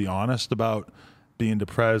rapper to be honest about being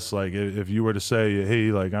depressed. Like if you were to say,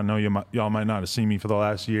 hey, like I know y'all might not have seen me for the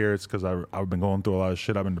last year, it's because I've been going through a lot of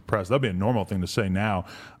shit. I've been depressed. That'd be a normal thing to say now.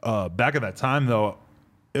 Back at that time though,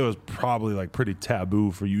 it was probably like pretty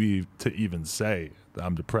taboo for you to even say that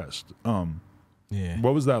I'm depressed. Yeah.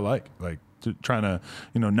 What was that like? Like trying to,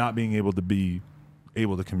 not being able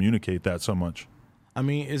to communicate that so much. I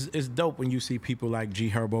mean, it's dope when you see people like G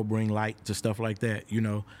Herbo bring light to stuff like that. You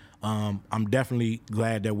know, I'm definitely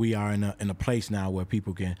glad that we are in a place now where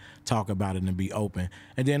people can talk about it and be open.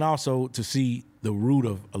 And then also to see the root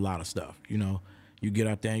of a lot of stuff. You know, you get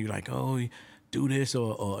out there and you're like, oh, do this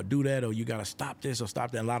or do that, or you got to stop this or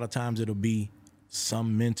stop that. A lot of times it'll be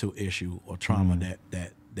some mental issue or trauma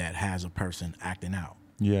that has a person acting out.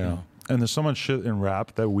 Yeah, you know? And there's so much shit in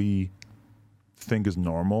rap that we think is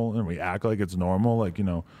normal and we act like it's normal. Like,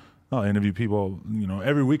 I'll interview people,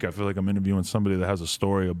 every week I feel like I'm interviewing somebody that has a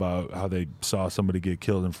story about how they saw somebody get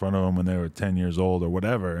killed in front of them when they were 10 years old or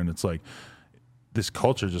whatever. And it's like, this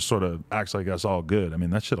culture just sort of acts like that's all good. I mean,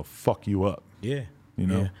 that shit'll fuck you up. Yeah.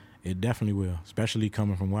 Yeah, it definitely will, especially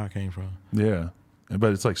coming from where I came from. Yeah.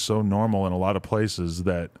 But it's like so normal in a lot of places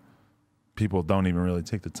that people don't even really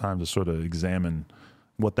take the time to sort of examine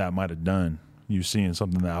what that might have done. You seeing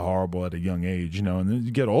something that horrible at a young age, and then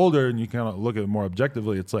you get older and you kind of look at it more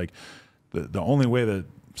objectively. It's like the only way that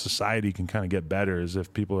society can kind of get better is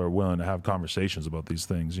if people are willing to have conversations about these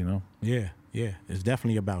things, Yeah, it's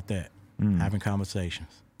definitely about that, having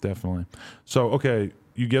conversations. Definitely. So, okay,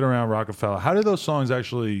 you get around Rockefeller. How did those songs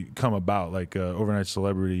actually come about? Like Overnight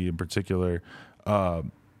Celebrity in particular. How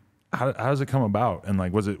does it come about? And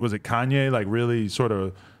like, was it Kanye like really sort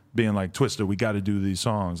of being like, Twister, we got to do these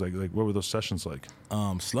songs? Like what were those sessions like?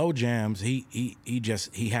 Slow Jams, he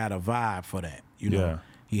had a vibe for that. You know, Yeah.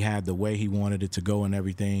 he had the way he wanted it to go and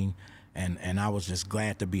everything, and I was just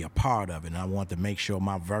glad to be a part of it. And I wanted to make sure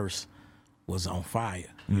my verse was on fire.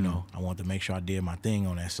 You know, I wanted to make sure I did my thing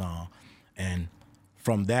on that song, and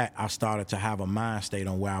from that, I started to have a mind state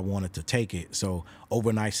on where I wanted to take it. So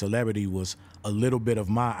Overnight Celebrity was a little bit of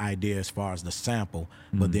my idea as far as the sample,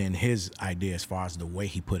 but then his idea as far as the way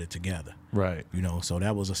he put it together. Right. You know, so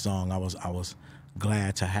that was a song I was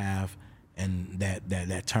glad to have, and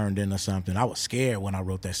that turned into something. I was scared when I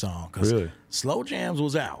wrote that song because Really? Slow Jams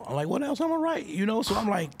was out. I'm like, what else I'm gonna write? You know, so I'm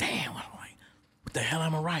like, damn, what the hell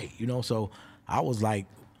I'm gonna write? You know, so I was like,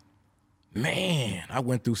 man, I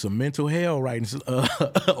went through some mental hell writing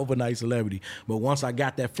Overnight Celebrity. But once I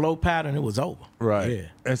got that flow pattern, it was over. Right. Yeah.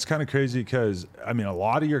 It's kind of crazy because, I mean, a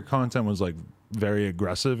lot of your content was like very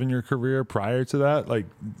aggressive in your career prior to that. Like,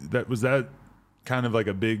 that kind of like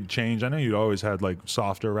a big change? I know you'd always had like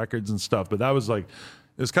softer records and stuff, but that was like,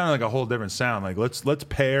 it's kind of like a whole different sound. Like, let's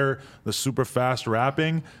pair the super fast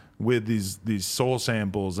rapping with these soul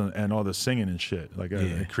samples and all the singing and shit. Like,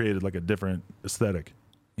 it created like a different aesthetic.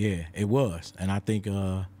 Yeah, it was. And I think,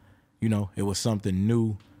 you know, it was something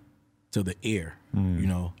new to the ear, you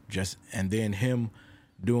know, and then him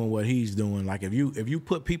doing what he's doing. Like if you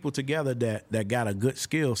put people together that got a good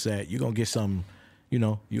skill set, you're going to get some, you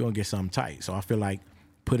know, you're going to get something tight. So I feel like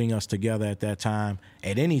putting us together at that time,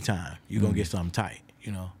 at any time, you're going to get something tight,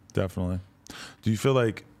 you know. Definitely. Do you feel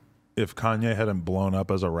like if Kanye hadn't blown up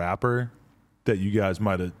as a rapper, that you guys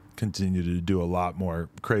might have continued to do a lot more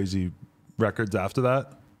crazy records after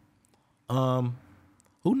that?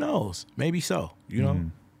 Who knows? Maybe so. You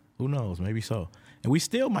know, who knows? Maybe so. And we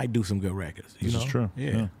still might do some good records. This is true.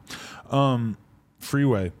 Yeah.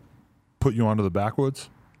 Freeway put you onto the Backwoods.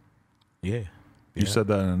 Yeah. You said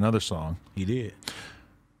that in another song. He did.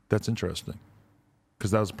 That's interesting,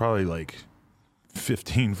 because that was probably like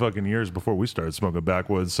 15 fucking years before we started smoking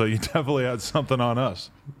Backwoods. So you definitely had something on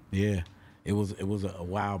us. Yeah. It was a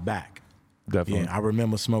while back. Definitely. Yeah. I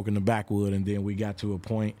remember smoking the Backwood, and then we got to a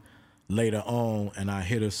point later on, and I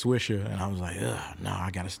hit a swisher, and I was like, ugh, no,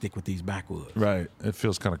 I got to stick with these Backwoods. Right. It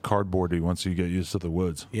feels kind of cardboardy once you get used to the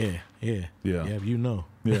woods. Yeah. Yeah. You know.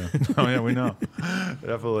 Yeah. Oh yeah, we know.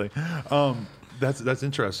 Definitely. That's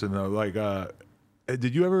interesting though. Like,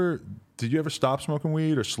 did you ever stop smoking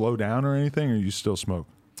weed or slow down or anything, or you still smoke?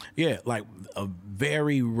 Yeah, like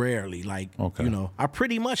very rarely. Like, Okay. you know, I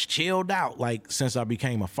pretty much chilled out like since I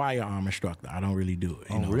became a firearm instructor. I don't really do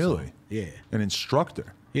it. You know, really? so, yeah. An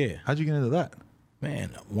instructor? Yeah. How'd you get into that?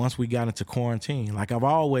 Man, once we got into quarantine, like I've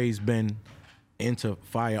always been into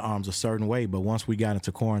firearms a certain way, but once we got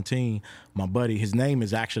into quarantine, my buddy, his name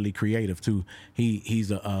is actually creative too.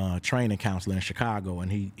 He's a training counselor in Chicago,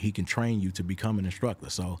 and he can train you to become an instructor.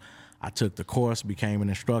 So I took the course, became an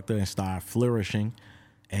instructor, and started flourishing,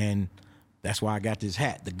 and that's why I got this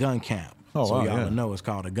hat, the gun camp. Oh, so wow, y'all yeah. know it's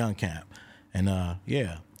called a gun camp. And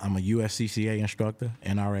yeah, I'm a USCCA instructor,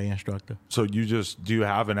 NRA instructor. So do you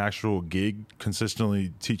have an actual gig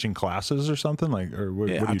consistently teaching classes or something, like, or what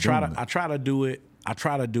are you doing? I try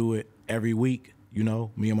to do it every week. You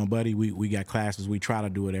know, me and my buddy, we got classes. We try to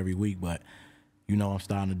do it every week, but you know, I'm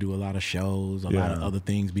starting to do a lot of shows, a lot of other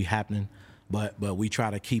things be happening, but we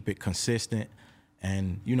try to keep it consistent.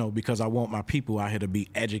 And you know, because I want my people out here to be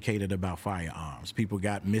educated about firearms. People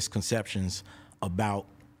got misconceptions about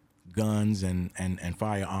guns and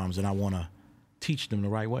firearms, and I want to teach them the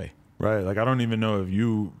right way. Right. Like, I don't even know if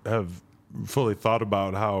you have fully thought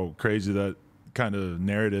about how crazy that kind of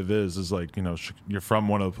narrative is like, you know, you're from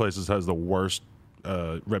one of the places that has the worst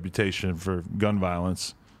reputation for gun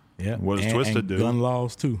violence. Yeah. What does Twisted do? Gun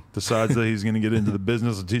laws too. Decides that he's going to get into the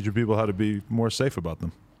business of teaching people how to be more safe about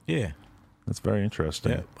them. Yeah. That's very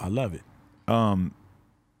interesting. Yeah, I love it.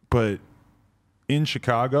 But in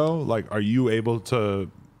Chicago, like, are you able to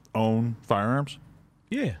own firearms?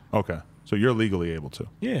 Yeah. Okay. So you're legally able to.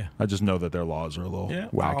 Yeah. I just know that their laws are a little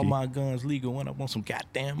wacky. All my guns legal when I want some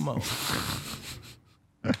goddamn more.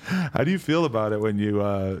 How do you feel about it when you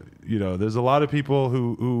know, there's a lot of people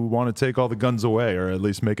who want to take all the guns away, or at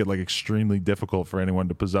least make it like extremely difficult for anyone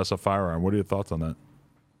to possess a firearm. What are your thoughts on that?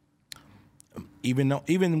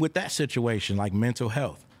 Even with that situation, like mental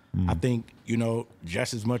health, I think, you know,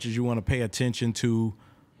 just as much as you want to pay attention to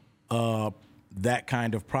that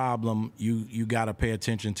kind of problem, you got to pay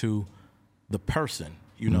attention to the person.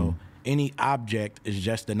 You know, any object is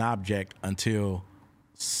just an object until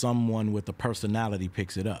someone with a personality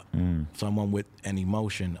picks it up. Someone with an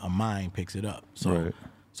emotion, a mind picks it up.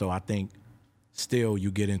 So I think still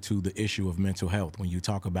you get into the issue of mental health when you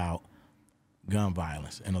talk about gun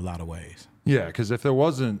violence in a lot of ways. Yeah, because if there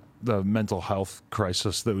wasn't the mental health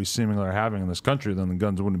crisis that we seemingly are having in this country, then the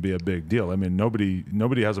guns wouldn't be a big deal. I mean,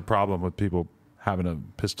 nobody has a problem with people having a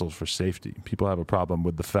pistol for safety. People have a problem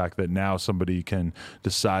with the fact that now somebody can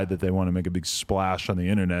decide that they want to make a big splash on the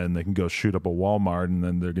internet and they can go shoot up a Walmart, and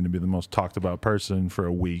then they're going to be the most talked about person for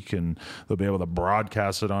a week, and they'll be able to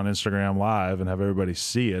broadcast it on Instagram Live and have everybody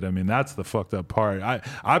see it. I mean, that's the fucked up part.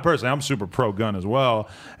 I personally, I'm super pro gun as well.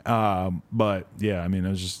 But yeah, I mean,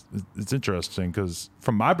 it's interesting because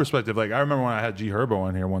from my perspective, like I remember when I had G Herbo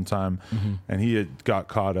on here one time, and he had got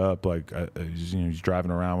caught up, like he's driving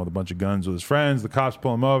around with a bunch of guns with his friends. The cops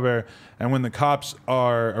pull him over, and when the cops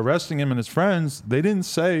are arresting him and his friends, they didn't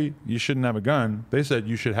say you shouldn't have a gun. They said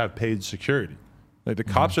you should have paid security. Like the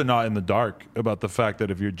cops are not in the dark about the fact that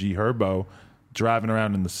if you're G Herbo, driving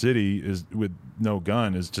around in the city is with no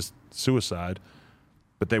gun is just suicide.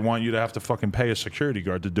 But they want you to have to fucking pay a security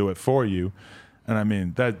guard to do it for you. And I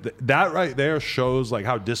mean, that right there shows like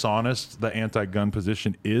how dishonest the anti-gun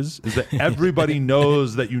position is that everybody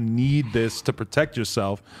knows that you need this to protect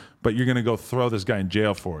yourself, but you're going to go throw this guy in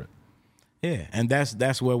jail for it. Yeah, and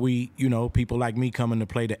that's where we, people like me come into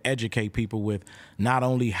play to educate people with not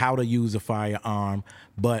only how to use a firearm,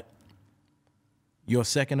 but your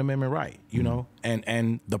Second Amendment right,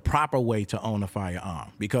 and the proper way to own a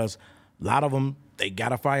firearm. Because a lot of them, they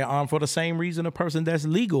got a firearm for the same reason a person that's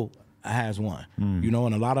legal has one, and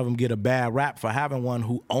a lot of them get a bad rap for having one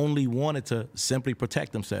who only wanted to simply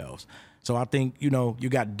protect themselves. So I think, you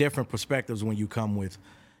got different perspectives when you come with,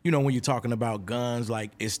 when you're talking about guns, like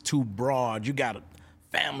it's too broad. You got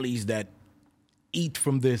families that eat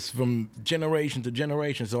from this from generation to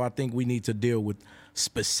generation. So I think we need to deal with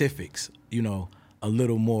specifics, a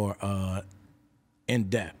little more in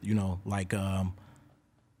depth, like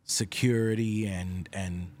security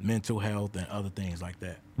and mental health and other things like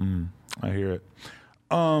that. I hear it.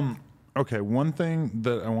 Okay, one thing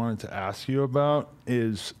that I wanted to ask you about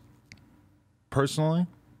is, personally,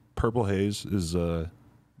 Purple Haze is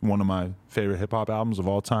one of my favorite hip hop albums of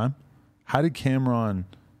all time. How did Cam'ron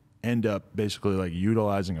end up basically like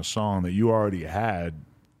utilizing a song that you already had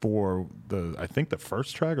for I think the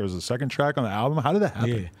first track or was the second track on the album? How did that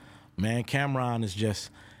happen? Yeah, man, Cam'ron is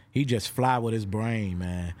he just fly with his brain,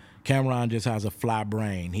 man. Cam'ron just has a fly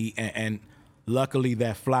brain. And luckily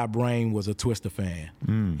that fly brain was a Twista fan.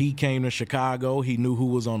 He came to Chicago. He knew who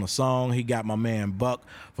was on the song. He got my man Buck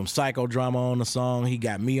from Psychodrama on the song. He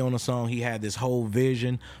got me on the song. He had this whole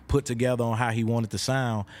vision put together on how he wanted to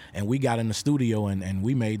sound. And we got in the studio and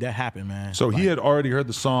we made that happen, man. So he had already heard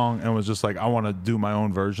the song and was just like, I want to do my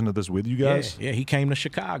own version of this with you guys? Yeah, he came to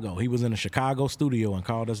Chicago. He was in the Chicago studio and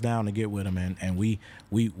called us down to get with him. And we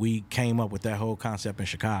came up with that whole concept in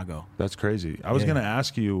Chicago. That's crazy. I was going to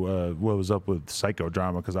ask you what was up with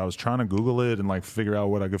Psychodrama, because I was trying to Google it and like figure out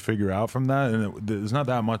what I could figure out from that, and there's not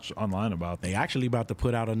that much online about They actually about to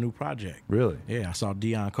put out a new project. Really? Yeah, I saw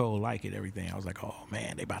Dion Cole like it, everything. I was like, oh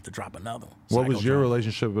man, they about to drop another one. What was your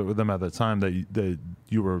relationship with them at the time that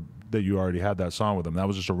you already had that song with them? That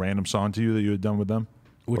was just a random song to you that you had done with them?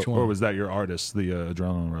 Which one? Or was that your artist, the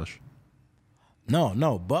Adrenaline Rush?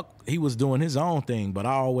 No, Buck, he was doing his own thing, but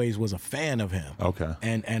I always was a fan of him. Okay.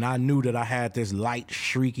 And I knew that I had this light,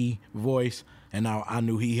 shrieky voice, and I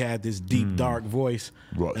knew he had this deep, dark voice.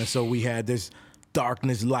 Rush. And so we had this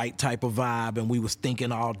darkness, light type of vibe, and we was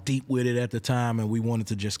thinking all deep with it at the time, and we wanted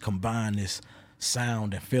to just combine this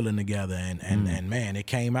sound and feeling together, and man, it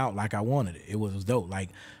came out like I wanted it. It was dope. Like,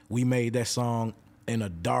 we made that song in a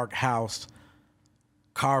dark house,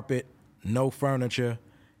 carpet, no furniture.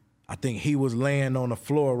 I think he was laying on the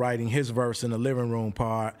floor writing his verse in the living room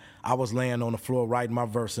part. I was laying on the floor writing my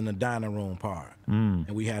verse in the dining room part. And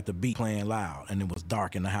we had the beat playing loud, and it was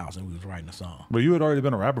dark in the house, and we was writing a song. But you had already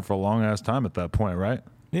been a rapper for a long-ass time at that point, right?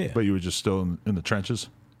 Yeah. But you were just still in the trenches?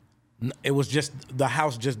 It was just, the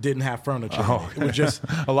house just didn't have furniture. Oh. It was just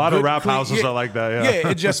a lot of rap clean, houses are like that, yeah. Yeah,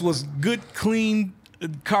 it just was good, clean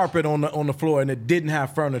carpet on the floor, and it didn't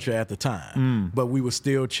have furniture at the time. But we were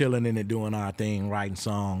still chilling in it, doing our thing, writing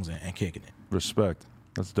songs and kicking it. Respect.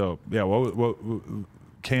 That's dope. Yeah, what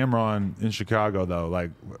Cam'ron in Chicago, though,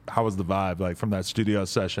 like, how was the vibe, like, from that studio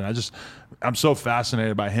session? I'm so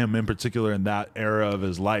fascinated by him in particular in that era of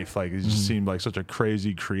his life. Like, he just seemed like such a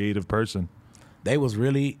crazy, creative person. They was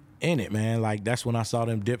really in it, man. Like, that's when I saw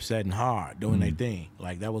them Dipset and Hard doing their thing.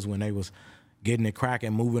 Like, that was when they was getting it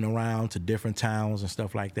cracking, moving around to different towns and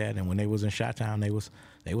stuff like that. And when they was in Chi-Town, they was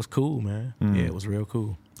cool, man. Yeah, it was real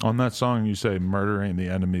cool. On that song, you say murdering the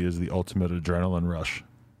enemy is the ultimate adrenaline rush.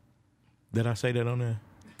 Did I say that on there?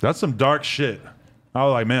 That's some dark shit. I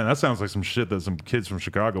was like, man, that sounds like some shit that some kids from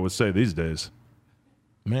Chicago would say these days.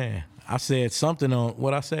 Man, I said something on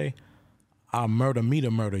what I say. I'll murder me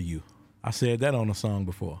to murder you. I said that on a song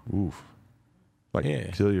before. Oof. Like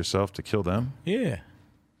Yeah. kill yourself to kill them? Yeah.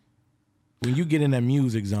 When you get in that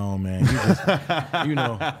music zone, man, you just,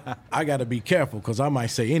 I got to be careful because I might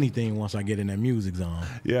say anything once I get in that music zone.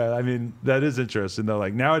 Yeah, I mean, that is interesting though.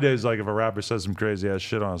 Like nowadays, like if a rapper says some crazy ass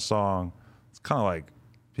shit on a song, it's kind of like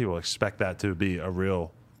people expect that to be a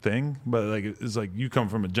real thing. But like it's like you come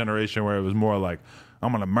from a generation where it was more like,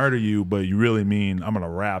 I'm gonna murder you, but you really mean I'm gonna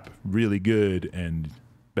rap really good and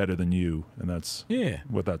better than you, and that's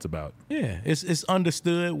what that's about. Yeah, it's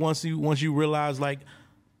understood once you realize, like,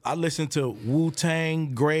 I listen to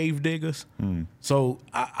Wu-Tang, Grave Diggers. So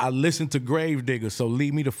I listen to Grave Diggers, so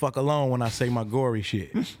leave me the fuck alone when I say my gory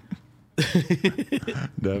shit.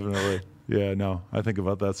 Definitely. Yeah, no, I think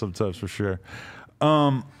about that sometimes for sure.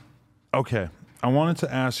 Okay, I wanted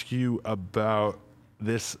to ask you about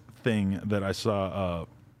this thing that I saw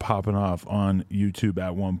popping off on YouTube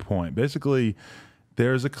at one point. Basically,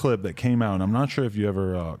 there's a clip that came out, and I'm not sure if you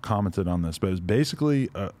ever commented on this, but it's basically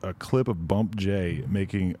a clip of Bump J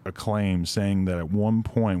making a claim saying that at one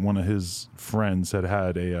point one of his friends had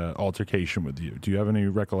a altercation with you. Do you have any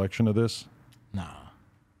recollection of this? Nah.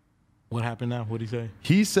 What happened now? What'd he say?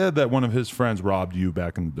 He said that one of his friends robbed you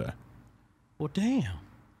back in the day. Well, damn.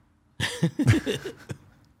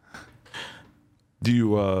 Do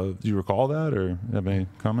you recall that, or have any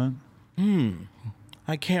comment?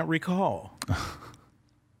 I can't recall.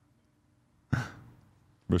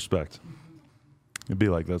 Respect. It'd be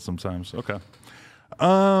like that sometimes. Okay.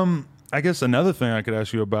 I guess another thing I could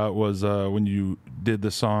ask you about was when you did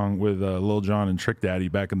the song with Lil Jon and Trick Daddy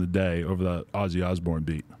back in the day over the Ozzy Osbourne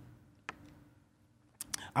beat.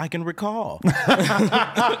 I can recall.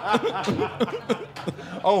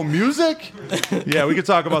 Oh, music? Yeah, we could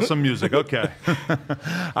talk about some music. Okay.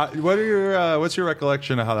 What's your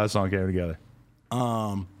recollection of how that song came together?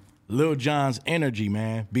 Lil Jon's energy,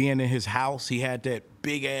 man. Being in his house, he had that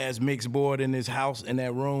big ass mix board in his house in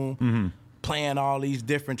that room, playing all these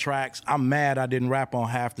different tracks. I'm mad I didn't rap on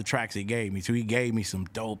half the tracks he gave me. So he gave me some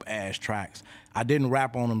dope ass tracks. I didn't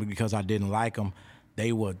rap on them because I didn't like them.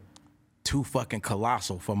 They were too fucking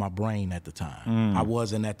colossal for my brain at the time. I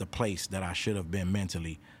wasn't at the place that I should have been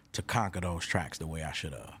mentally to conquer those tracks the way I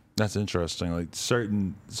should have. That's interesting. Like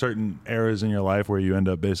certain eras in your life where you end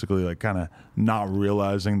up basically like kind of not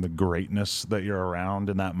realizing the greatness that you're around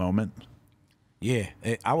in that moment. Yeah,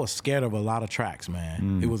 I was scared of a lot of tracks,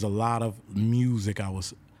 man. It was a lot of music. I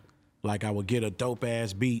would get a dope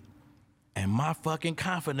ass beat, and my fucking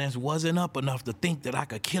confidence wasn't up enough to think that I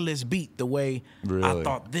could kill this beat the way I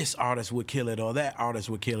thought this artist would kill it or that artist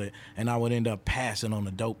would kill it, and I would end up passing on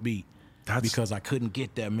a dope beat. Because I couldn't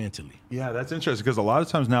get that mentally. Yeah, that's interesting because a lot of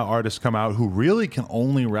times now artists come out who really can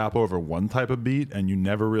only rap over one type of beat, and you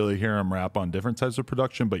never really hear them rap on different types of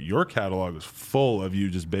production, but your catalog is full of you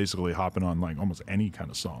just basically hopping on like almost any kind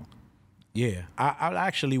of song. Yeah, I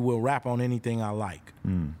actually will rap on anything I like.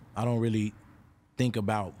 I don't really think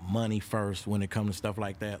about money first when it comes to stuff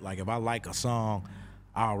like that. Like if I like a song,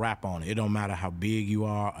 I'll rap on it. It don't matter how big you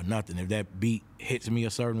are or nothing. If that beat hits me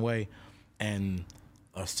a certain way and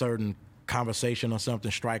a certain conversation or something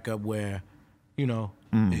strike up where,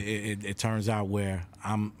 it turns out where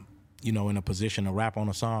I'm, in a position to rap on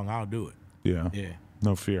a song, I'll do it. Yeah. Yeah.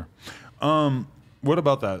 No fear. What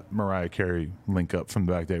about that Mariah Carey link up from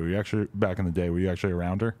back in the day? Were you actually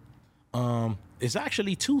around her? It's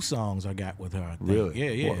actually 2 songs I got with her. I think.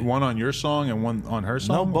 Really? Yeah. One on your song and one on her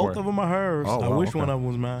song? No, both of them are hers. Oh, I wow, wish okay. one of them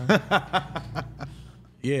was mine.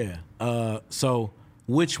 Yeah. So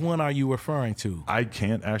which one are you referring to? I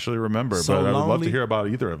can't actually remember, So but I would love to Lonely? hear about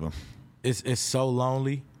either of them. It's So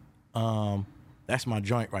Lonely. That's my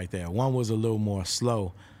joint right there. One was a little more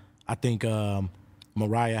slow. I think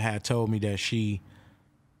Mariah had told me that she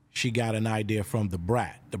got an idea from The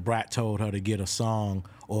Brat. The Brat told her to get a song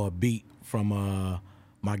or a beat from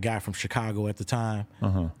my guy from Chicago at the time,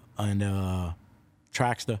 and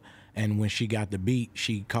Traxter. And when she got the beat,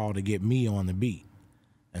 she called to get me on the beat.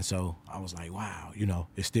 And so I was like, wow,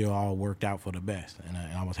 it still all worked out for the best. And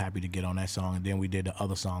I was happy to get on that song. And then we did the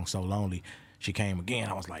other song, So Lonely. She came again.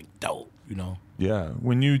 I was like, dope, Yeah.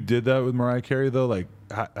 When you did that with Mariah Carey, though, like,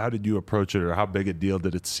 how did you approach it, or how big a deal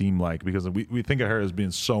did it seem like? Because we think of her as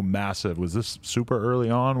being so massive. Was this super early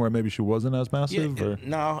on where maybe she wasn't as massive? Yeah,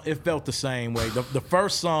 no, it felt the same way. The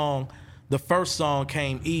first song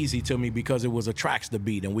came easy to me because it was a Traxter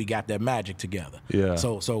beat and we got that magic together. Yeah.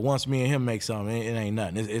 So once me and him make something, it ain't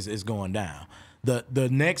nothing. It's going down. The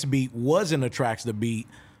next beat wasn't a Traxter beat,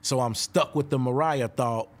 so I'm stuck with the Mariah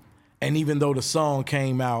thought. And even though the song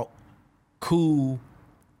came out cool,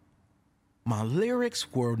 my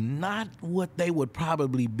lyrics were not what they would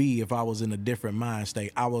probably be if I was in a different mind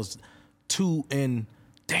state. I was too in,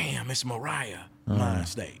 damn, it's Mariah mind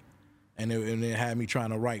state. And it had me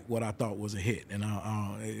trying to write what I thought was a hit. And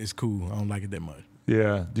it's cool. I don't like it that much.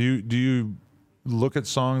 Yeah. Do you look at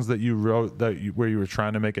songs that you wrote where you were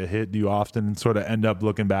trying to make a hit? Do you often sort of end up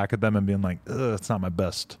looking back at them and being like, ugh, it's not my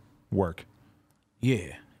best work?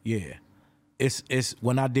 Yeah. It's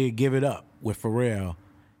when I did Give It Up with Pharrell,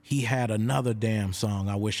 he had another damn song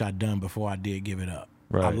I wish I'd done before I did Give It Up.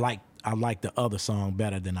 Right. I liked the other song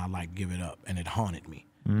better than I liked Give It Up, and it haunted me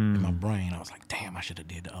in my brain. I was like, damn, I should have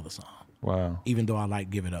did the other song. Wow. Even though I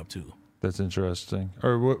like Give It Up too. That's interesting.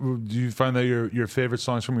 Or do you find that your favorite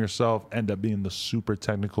songs from yourself end up being the super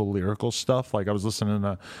technical lyrical stuff? Like I was listening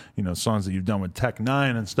to songs that you've done with Tech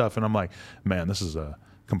Nine and stuff, and I'm like, man, this is a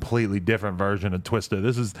completely different version of Twista.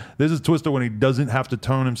 This is Twista when he doesn't have to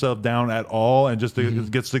tone himself down at all and just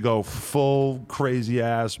gets to go full crazy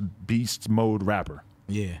ass beast mode rapper.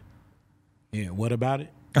 Yeah. What about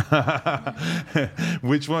it?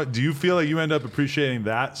 Which one do you feel like you end up appreciating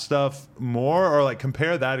that stuff more, or like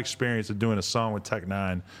compare that experience of doing a song with Tech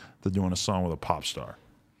Nine to doing a song with a pop star?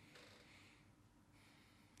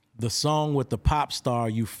 The song with the pop star,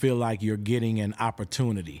 you feel like you're getting an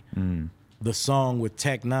opportunity. The song with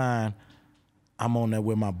Tech Nine, I'm on there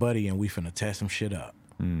with my buddy and we finna test some shit up.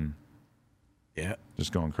 Yeah.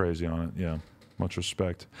 Just going crazy on it. Yeah. Much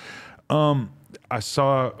respect. I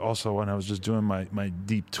saw also when I was just doing my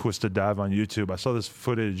deep Twista dive on YouTube, I saw this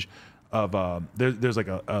footage of there's like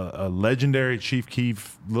a legendary Chief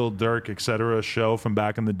Keef, Lil Durk, etc. show from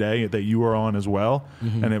back in the day that you were on as well,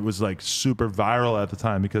 and it was like super viral at the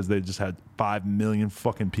time because they just had 5 million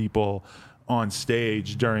fucking people on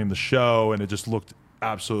stage during the show, and it just looked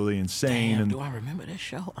absolutely insane. Damn, and do I remember this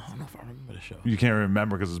show? I don't know if I remember the show. You can't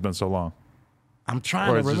remember because it's been so long. I'm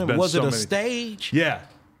trying to remember. Was it a stage? Yeah.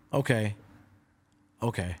 Okay.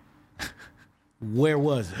 Where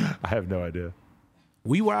was it? I have no idea.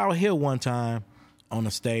 We were out here one time on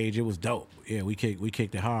the stage. It was dope. Yeah, we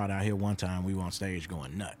kicked it hard out here one time. We were on stage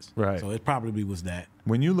going nuts. Right. So it probably was that.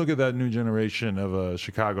 When you look at that new generation of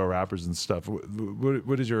Chicago rappers and stuff,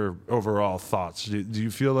 what is your overall thoughts? Do you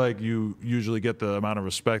feel like you usually get the amount of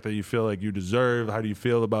respect that you feel like you deserve? How do you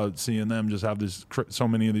feel about seeing them just have so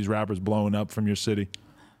many of these rappers blowing up from your city?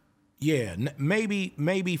 Yeah,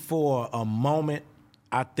 maybe for a moment,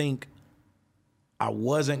 I think I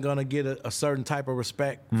wasn't going to get a certain type of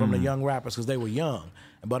respect from the young rappers because they were young.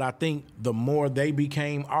 But I think the more they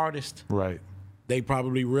became artists, right, they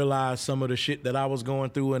probably realized some of the shit that I was going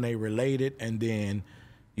through and they related. And then,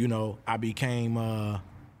 I became a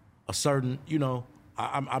certain,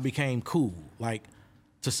 I became cool. Like,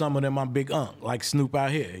 to some of them, I'm Big Unk, like Snoop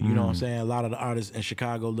out here. You know what I'm saying? A lot of the artists in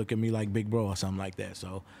Chicago look at me like Big Bro or something like that.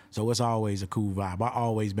 So it's always a cool vibe. I've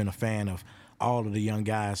always been a fan of all of the young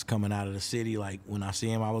guys coming out of the city. Like, when I see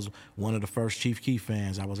him, I was one of the first Chief Keef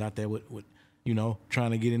fans. I was out there with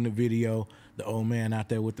trying to get in the video. The old man out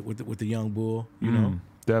there with the young bull, you know?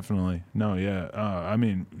 Definitely. No, yeah. I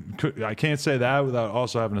mean, I can't say that without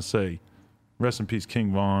also having to say, rest in peace,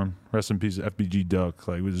 King Von. Rest in peace, FBG Duck.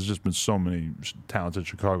 Like, there's just been so many talented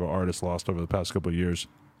Chicago artists lost over the past couple of years.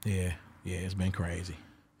 Yeah, it's been crazy.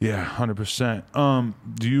 Yeah, 100%.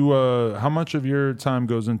 Do you? How much of your time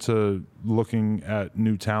goes into looking at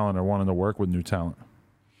new talent or wanting to work with new talent?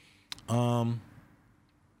 I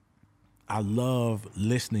love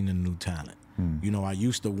listening to new talent. I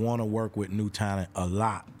used to want to work with new talent a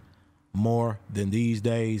lot more than these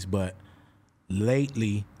days, but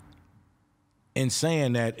lately, in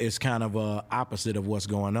saying that, it's kind of opposite of what's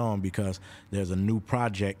going on because there's a new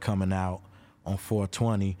project coming out on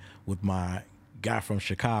 420 with my guy from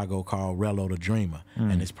Chicago called Rello the Dreamer.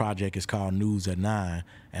 And this project is called News at 9.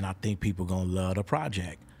 And I think people going to love the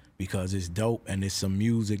project because it's dope and it's some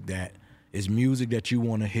music that you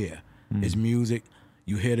want to hear. It's music,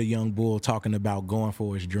 you hear the young bull talking about going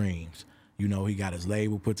for his dreams. He got his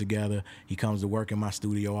label put together. He comes to work in my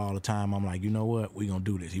studio all the time. I'm like, you know what? We're going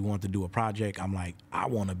to do this. He wanted to do a project. I'm like, I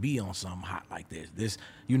want to be on something hot like this.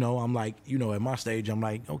 I'm like, at my stage, I'm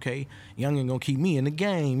like, okay, Young ain't going to keep me in the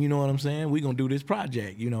game. You know what I'm saying? We're going to do this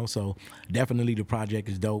project, So definitely the project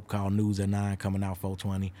is dope, called News at 9, coming out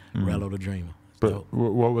 420, Rello the Dreamer. But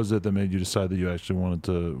what was it that made you decide that you actually wanted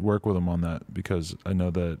to work with him on that? Because I know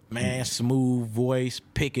that... Man, smooth voice,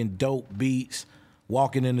 picking dope beats,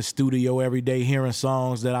 walking in the studio every day, hearing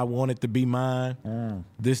songs that I wanted to be mine,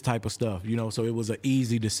 this type of stuff, So it was an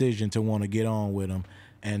easy decision to want to get on with him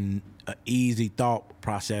and an easy thought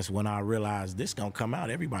process when I realized this going to come out.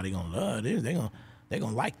 Everybody going to love this. they're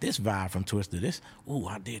gonna like this vibe from Twista. This, ooh,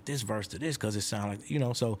 I did this verse to this because it sounded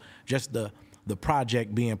like, so just the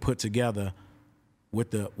project being put together with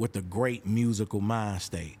the great musical mind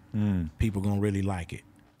state, people gonna really like it.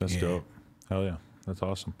 That's dope. Hell yeah, that's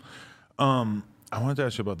awesome. I wanted to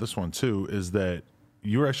ask you about this one too. Is that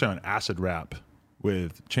you were actually on Acid Rap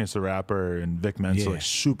with Chance the Rapper and Vic Mensa, like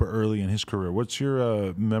super early in his career. What's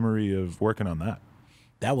your memory of working on that?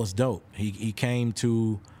 That was dope. He came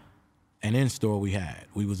to an in-store we had.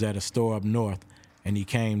 We was at a store up north, and he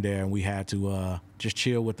came there, and we had to just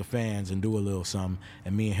chill with the fans and do a little something.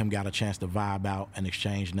 And me and him got a chance to vibe out and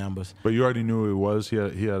exchange numbers. But you already knew who he was? He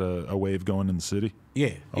had a wave going in the city?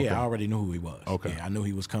 Yeah, Okay. I already knew who he was. Okay. Yeah, I knew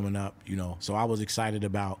he was coming up, So I was excited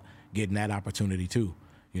about getting that opportunity too.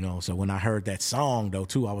 So when I heard that song though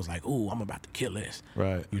too, I was like, ooh, I'm about to kill this.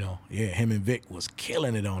 Right. Him and Vic was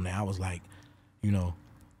killing it on there. I was like,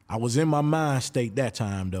 I was in my mind state that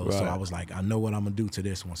time though, so Right. I was like, I know what I'm gonna do to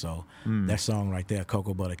this one. So that song right there,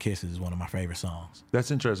 Cocoa Butter Kisses, is one of my favorite songs.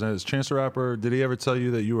 That's interesting. As Chance the Rapper, did he ever tell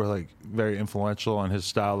you that you were like very influential on his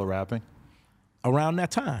style of rapping? Around that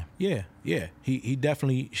time, yeah. He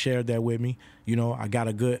definitely shared that with me. I got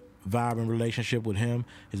a good vibe and relationship with him.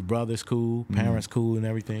 His brother's cool, parents cool, and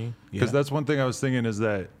everything. Because that's one thing I was thinking is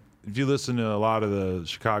that if you listen to a lot of the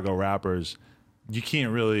Chicago rappers, you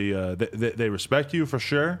can't really, they respect you for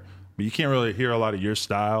sure, but you can't really hear a lot of your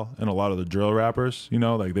style in a lot of the drill rappers,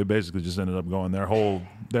 like they basically just ended up going their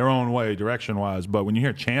own way direction-wise. But when you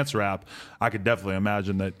hear Chance rap, I could definitely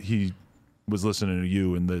imagine that he was listening to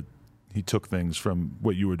you and that he took things from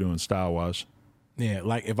what you were doing style-wise. Yeah,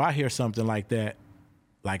 like if I hear something like that,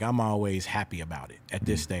 like I'm always happy about it at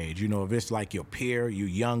this stage. If it's like your peer, you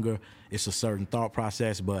younger, it's a certain thought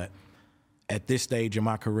process. But at this stage in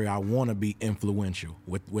my career, I want to be influential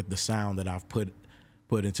with the sound that I've put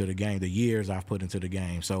into the game, the years I've put into the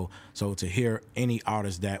game. So to hear any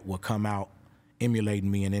artist that will come out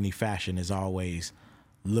emulating me in any fashion is always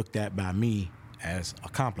looked at by me as a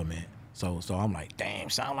compliment. So I'm like,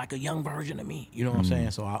 damn, sound like a young version of me. You know what I'm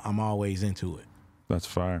saying? So I'm always into it. That's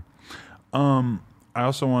fire. I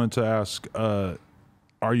also wanted to ask,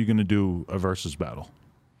 are you going to do a versus battle?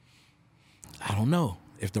 I don't know.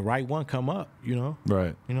 If the right one come up,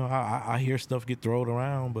 Right. I hear stuff get thrown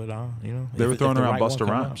around, but They were throwing around Busta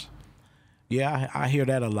Rhymes. Yeah, I hear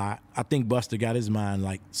that a lot. I think Busta got his mind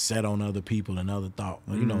like set on other people and other thought,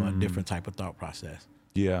 a different type of thought process.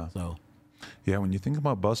 Yeah. So, yeah, when you think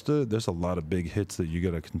about Busta, there's a lot of big hits that you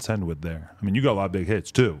got to contend with there. I mean, you got a lot of big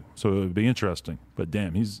hits too, so it would be interesting. But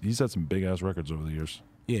damn, he's had some big ass records over the years.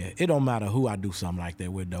 Yeah, it don't matter who I do something like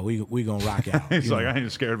that with though. We gonna rock out. He's like, I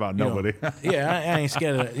ain't scared about nobody. I ain't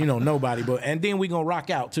scared of nobody. But and then we gonna rock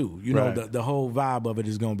out too. Right. The whole vibe of it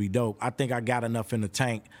is gonna be dope. I think I got enough in the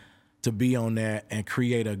tank to be on there and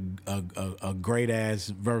create a great ass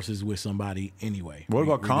versus with somebody anyway. What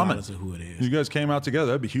about Common? Regardless of who it is. You guys came out together.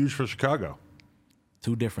 That'd be huge for Chicago.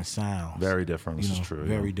 Two different sounds. Very different. This is true.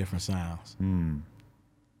 Very different sounds.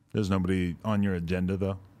 There's nobody on your agenda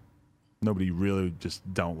though. Nobody you really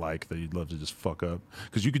just don't like that you'd love to just fuck up.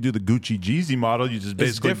 Because you could do the Gucci Jeezy model. You just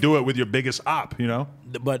basically do it with your biggest op,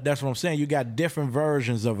 But that's what I'm saying. You got different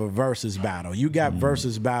versions of a versus battle. You got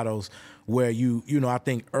versus battles where I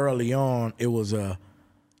think early on it was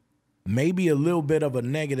maybe a little bit of a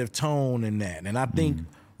negative tone in that. And I think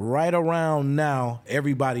right around now,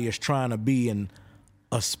 everybody is trying to be in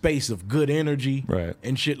a space of good energy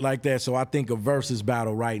and shit like that. So I think a versus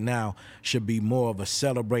battle right now should be more of a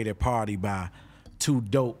celebrated party by two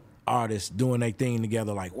dope artists doing their thing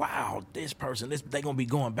together. Like, wow, this person, they gonna be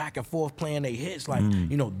going back and forth playing their hits. Like,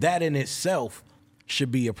 that in itself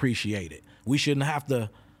should be appreciated. We shouldn't have to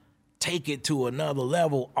take it to another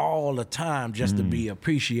level all the time just to be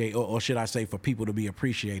appreciated, or should I say for people to be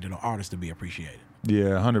appreciated or artists to be appreciated.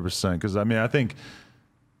 Yeah, 100%. Because, I think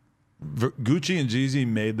Gucci and Jeezy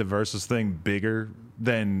made the versus thing bigger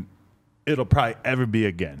than it'll probably ever be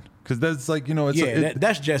again. Because that's like,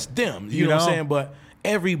 that's just them. You know what I'm saying? But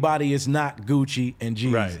everybody is not Gucci and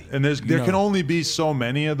Jeezy. Right. And there can only be so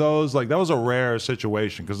many of those. Like, that was a rare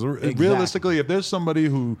situation. Because realistically, if there's somebody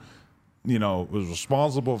who, was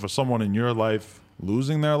responsible for someone in your life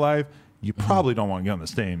losing their life, you probably don't want to get on the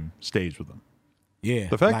same stage with them. Yeah.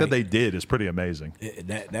 The fact that they did is pretty amazing.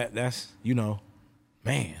 That's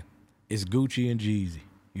man, it's Gucci and Jeezy,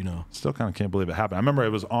 Still kind of can't believe it happened. I remember it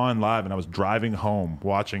was on live and I was driving home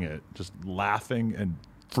watching it, just laughing and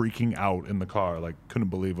freaking out in the car. Like, couldn't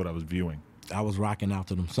believe what I was viewing. I was rocking out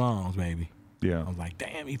to them songs, baby. Yeah. I was like,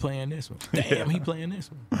 damn, he playing this one. Damn, he playing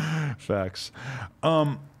this one. Facts.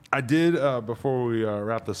 I did, before we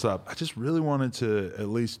wrap this up, I just really wanted to at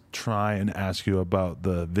least try and ask you about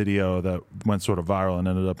the video that went sort of viral and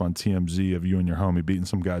ended up on TMZ of you and your homie beating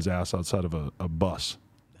some guy's ass outside of a bus.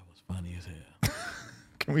 That was funny as hell.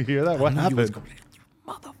 Can we hear that? What happened?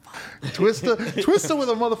 Motherfucker. Twister with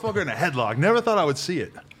a motherfucker in a headlock. Never thought I would see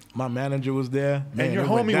it. My manager was there. Man, And your it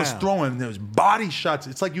went homie was down. throwing those body shots.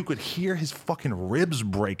 It's like you could hear his fucking ribs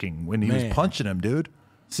breaking when he was Man. punching him, dude.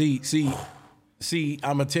 See,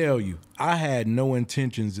 I'm going to tell you, I had no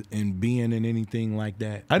intentions in being in anything like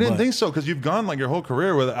that. I didn't but think so because you've gone like your whole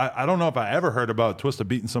career with it. I don't know if I ever heard about Twista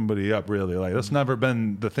beating somebody up really. Like that's never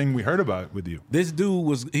been the thing we heard about with you. This dude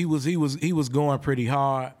was going pretty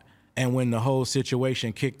hard, and when the whole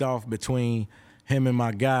situation kicked off between him and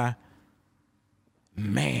my guy,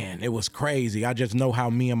 man, it was crazy. I just know how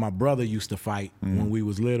me and my brother used to fight when we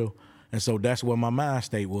was little, and so that's what my mind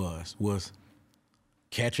state was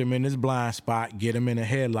catch him in his blind spot, get him in a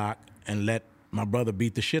headlock, and let my brother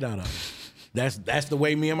beat the shit out of him. That's the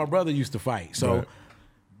way me and my brother used to fight. So Right.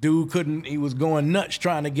 dude couldn't, he was going nuts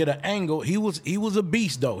trying to get an angle. He was a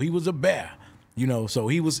beast though. He was a bear,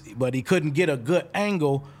 so but he couldn't get a good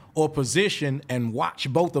angle or position and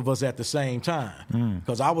watch both of us at the same time.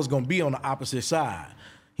 Because I was gonna be on the opposite side.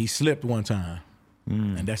 He slipped one time,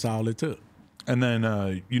 and that's all it took. And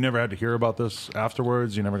then you never had to hear about this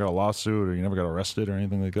afterwards. You never got a lawsuit or you never got arrested or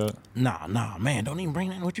anything like that. Nah, man, don't even bring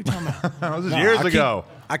that. What you talking about? That was years ago.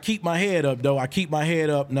 I keep my head up though. I keep my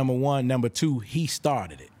head up. Number one, number two, he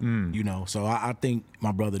started it. So I think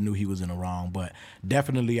my brother knew he was in the wrong, but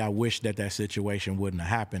definitely I wish that situation wouldn't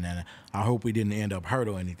have happened, and I hope we didn't end up hurt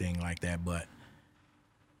or anything like that. But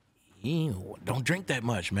don't drink that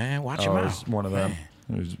much, man. Watch your Oh, mouth. it's one of them. Man.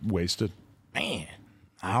 It was wasted. Man,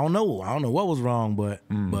 I don't know what was wrong, but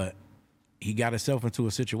he got himself into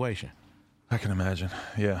a situation. I can imagine.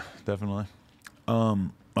 Yeah, definitely.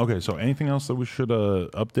 Okay, so anything else that we should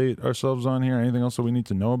update ourselves on here? Anything else that we need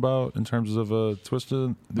to know about in terms of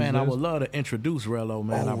Twista? Man, I would love to introduce Rello,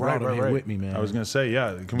 man. I brought him here with me, man. I was gonna say,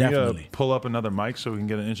 yeah. Can we Definitely. pull up another mic so we can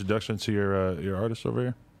get an introduction to your artist over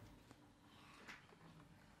here?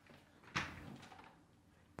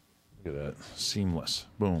 Look at that, seamless.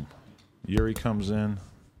 Boom. Yuri comes in,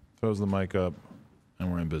 throws the mic up,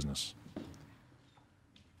 and we're in business.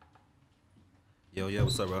 Yo,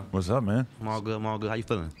 what's up, bro? What's up, man? I'm all good. How you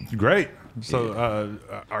feeling? Great. So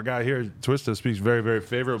our guy here, Twista, speaks very, very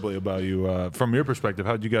favorably about you. From your perspective,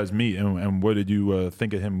 how did you guys meet, and what did you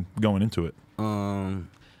think of him going into it?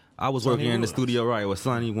 I was working in the studio, right, with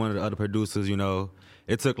Sonny, one of the other producers,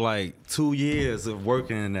 It took like 2 years of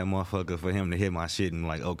working in that motherfucker for him to hit my shit and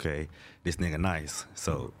like, okay, this nigga nice.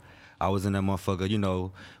 So I was in that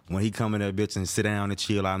motherfucker, when he come in that bitch and sit down and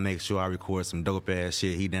chill, I make sure I record some dope ass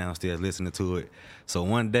shit. He downstairs listening to it. So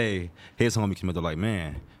one day, his homie came up to like,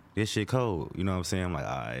 man, this shit cold. You know what I'm saying? I'm like,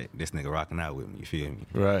 all right, this nigga rocking out with me, you feel me?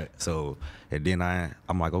 Right. So, and then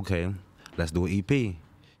I'm like, okay, let's do an EP.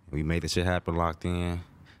 We made the shit happen, locked in,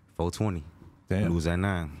 420. Damn. We was at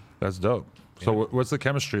 9. That's dope. So what's the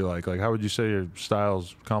chemistry like? Like, how would you say your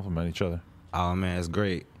styles complement each other? Oh, man, it's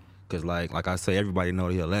great. Because, like I say, everybody know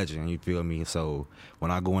he a legend, you feel me? So when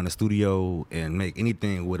I go in the studio and make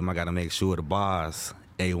anything with him, I got to make sure the bars,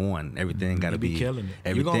 A1, everything got to be be, killing it.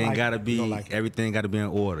 everything got to You be, gonna like it. everything got to be in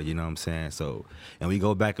order, you know what I'm saying? So, and we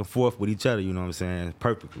go back and forth with each other, you know what I'm saying,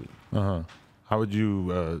 perfectly. How would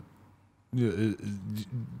you? Do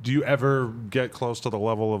you ever get close to the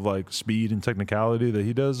level of like speed and technicality that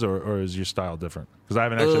he does, or is your style different? Because I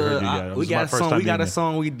haven't actually heard you yet. We This is my got a first song. time We got meeting a you.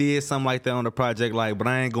 song we did something like that on the project, but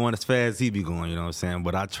I ain't going as fast as he be going. You know what I'm saying?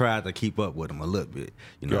 But I tried to keep up with him a little bit.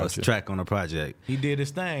 It's Gotcha. a track on the project. He did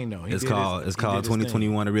his thing though. It's called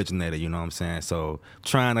 2021 Originator. You know what I'm saying? So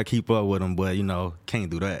trying to keep up with him, but can't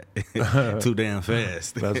do that. Too damn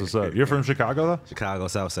fast. That's what's up. You're from Chicago, though? Chicago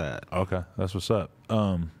South Side. Okay, that's what's up.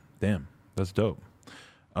 Damn, that's dope.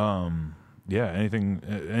 Yeah.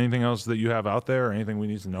 Anything else that you have out there, or anything we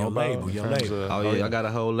need to know Your about? label, in your terms label. of- Oh yeah, I got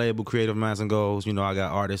a whole label, Creative Minds and Goals. I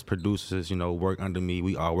got artists, producers, work under me.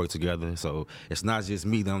 We all work together. So it's not just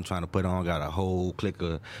me that I'm trying to put on. Got a whole clique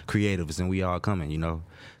of creatives, and we all coming.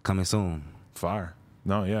 Coming soon. Fire.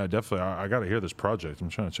 No, yeah, definitely. I got to hear this project. I'm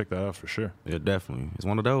trying to check that out for sure. Yeah, definitely. It's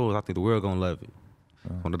one of those. I think the world gonna love it.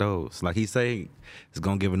 One of those. Like he say, it's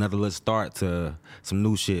gonna give another little start to some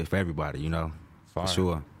new shit for everybody. Fire. For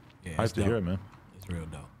sure. Yeah, Hype it's to hear it, dope. man. It's real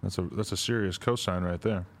dope. That's a serious cosign right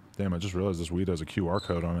there. Damn, I just realized this weed has a QR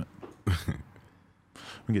code on it.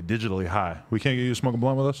 We can get digitally high. We can't get you to smoke a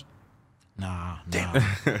blunt with us? Nah,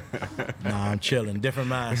 I'm chilling. Different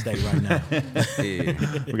mind state right now.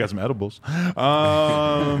 Yeah. We got some edibles.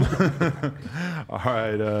 All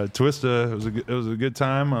right, Twista, it was a good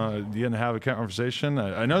time. You didn't have a conversation.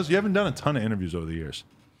 I noticed you haven't done a ton of interviews over the years.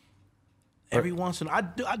 Every once in a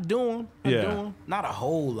while, I do them. Not a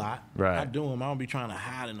whole lot. Right. I do them. I don't be trying to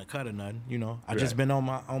hide in the cut or nothing. You know, I just Right. been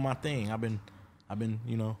on my thing. I've been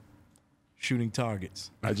shooting targets.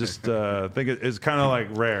 I just think it's kind of like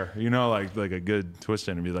rare, like a good Twista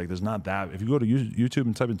interview. Like there's not that. If you go to YouTube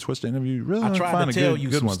and type in Twista interview, you really I don't tried find to a tell good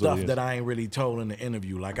you some ones over stuff the years. that I ain't really told in the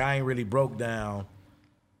interview. Like I ain't really broke down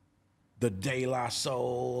the De La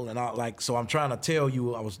Soul and all. Like so, I'm trying to tell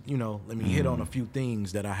you. I was, let me hit on a few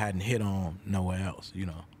things that I hadn't hit on nowhere else.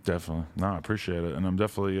 Definitely. No, I appreciate it, and I'm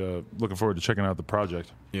definitely looking forward to checking out the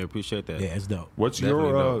project. Yeah, appreciate that. Yeah, it's dope. What's Definitely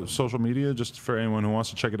your dope. social media, just for anyone who wants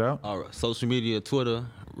to check it out? All right, social media, Twitter,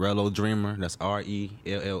 Rello Dreamer. That's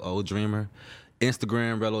RELLO Dreamer.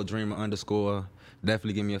 Instagram, Rello Dreamer _.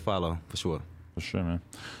 Definitely give me a follow for sure. For sure, man.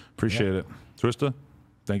 Appreciate it. Twista,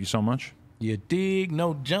 thank you so much. You dig?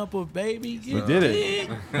 No jumper, baby. You did it.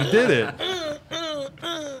 You did it.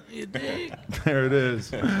 You dig? There it is.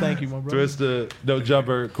 Thank you, my brother. Twista, No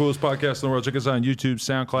Jumper, coolest podcast in the world. Check us out on YouTube,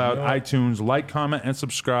 SoundCloud, iTunes. Like, comment, and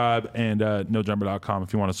subscribe. And NoJumper.com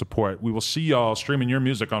if you want to support. We will see y'all streaming your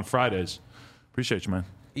music on Fridays. Appreciate you, man.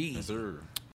 Easy. Yes, sir.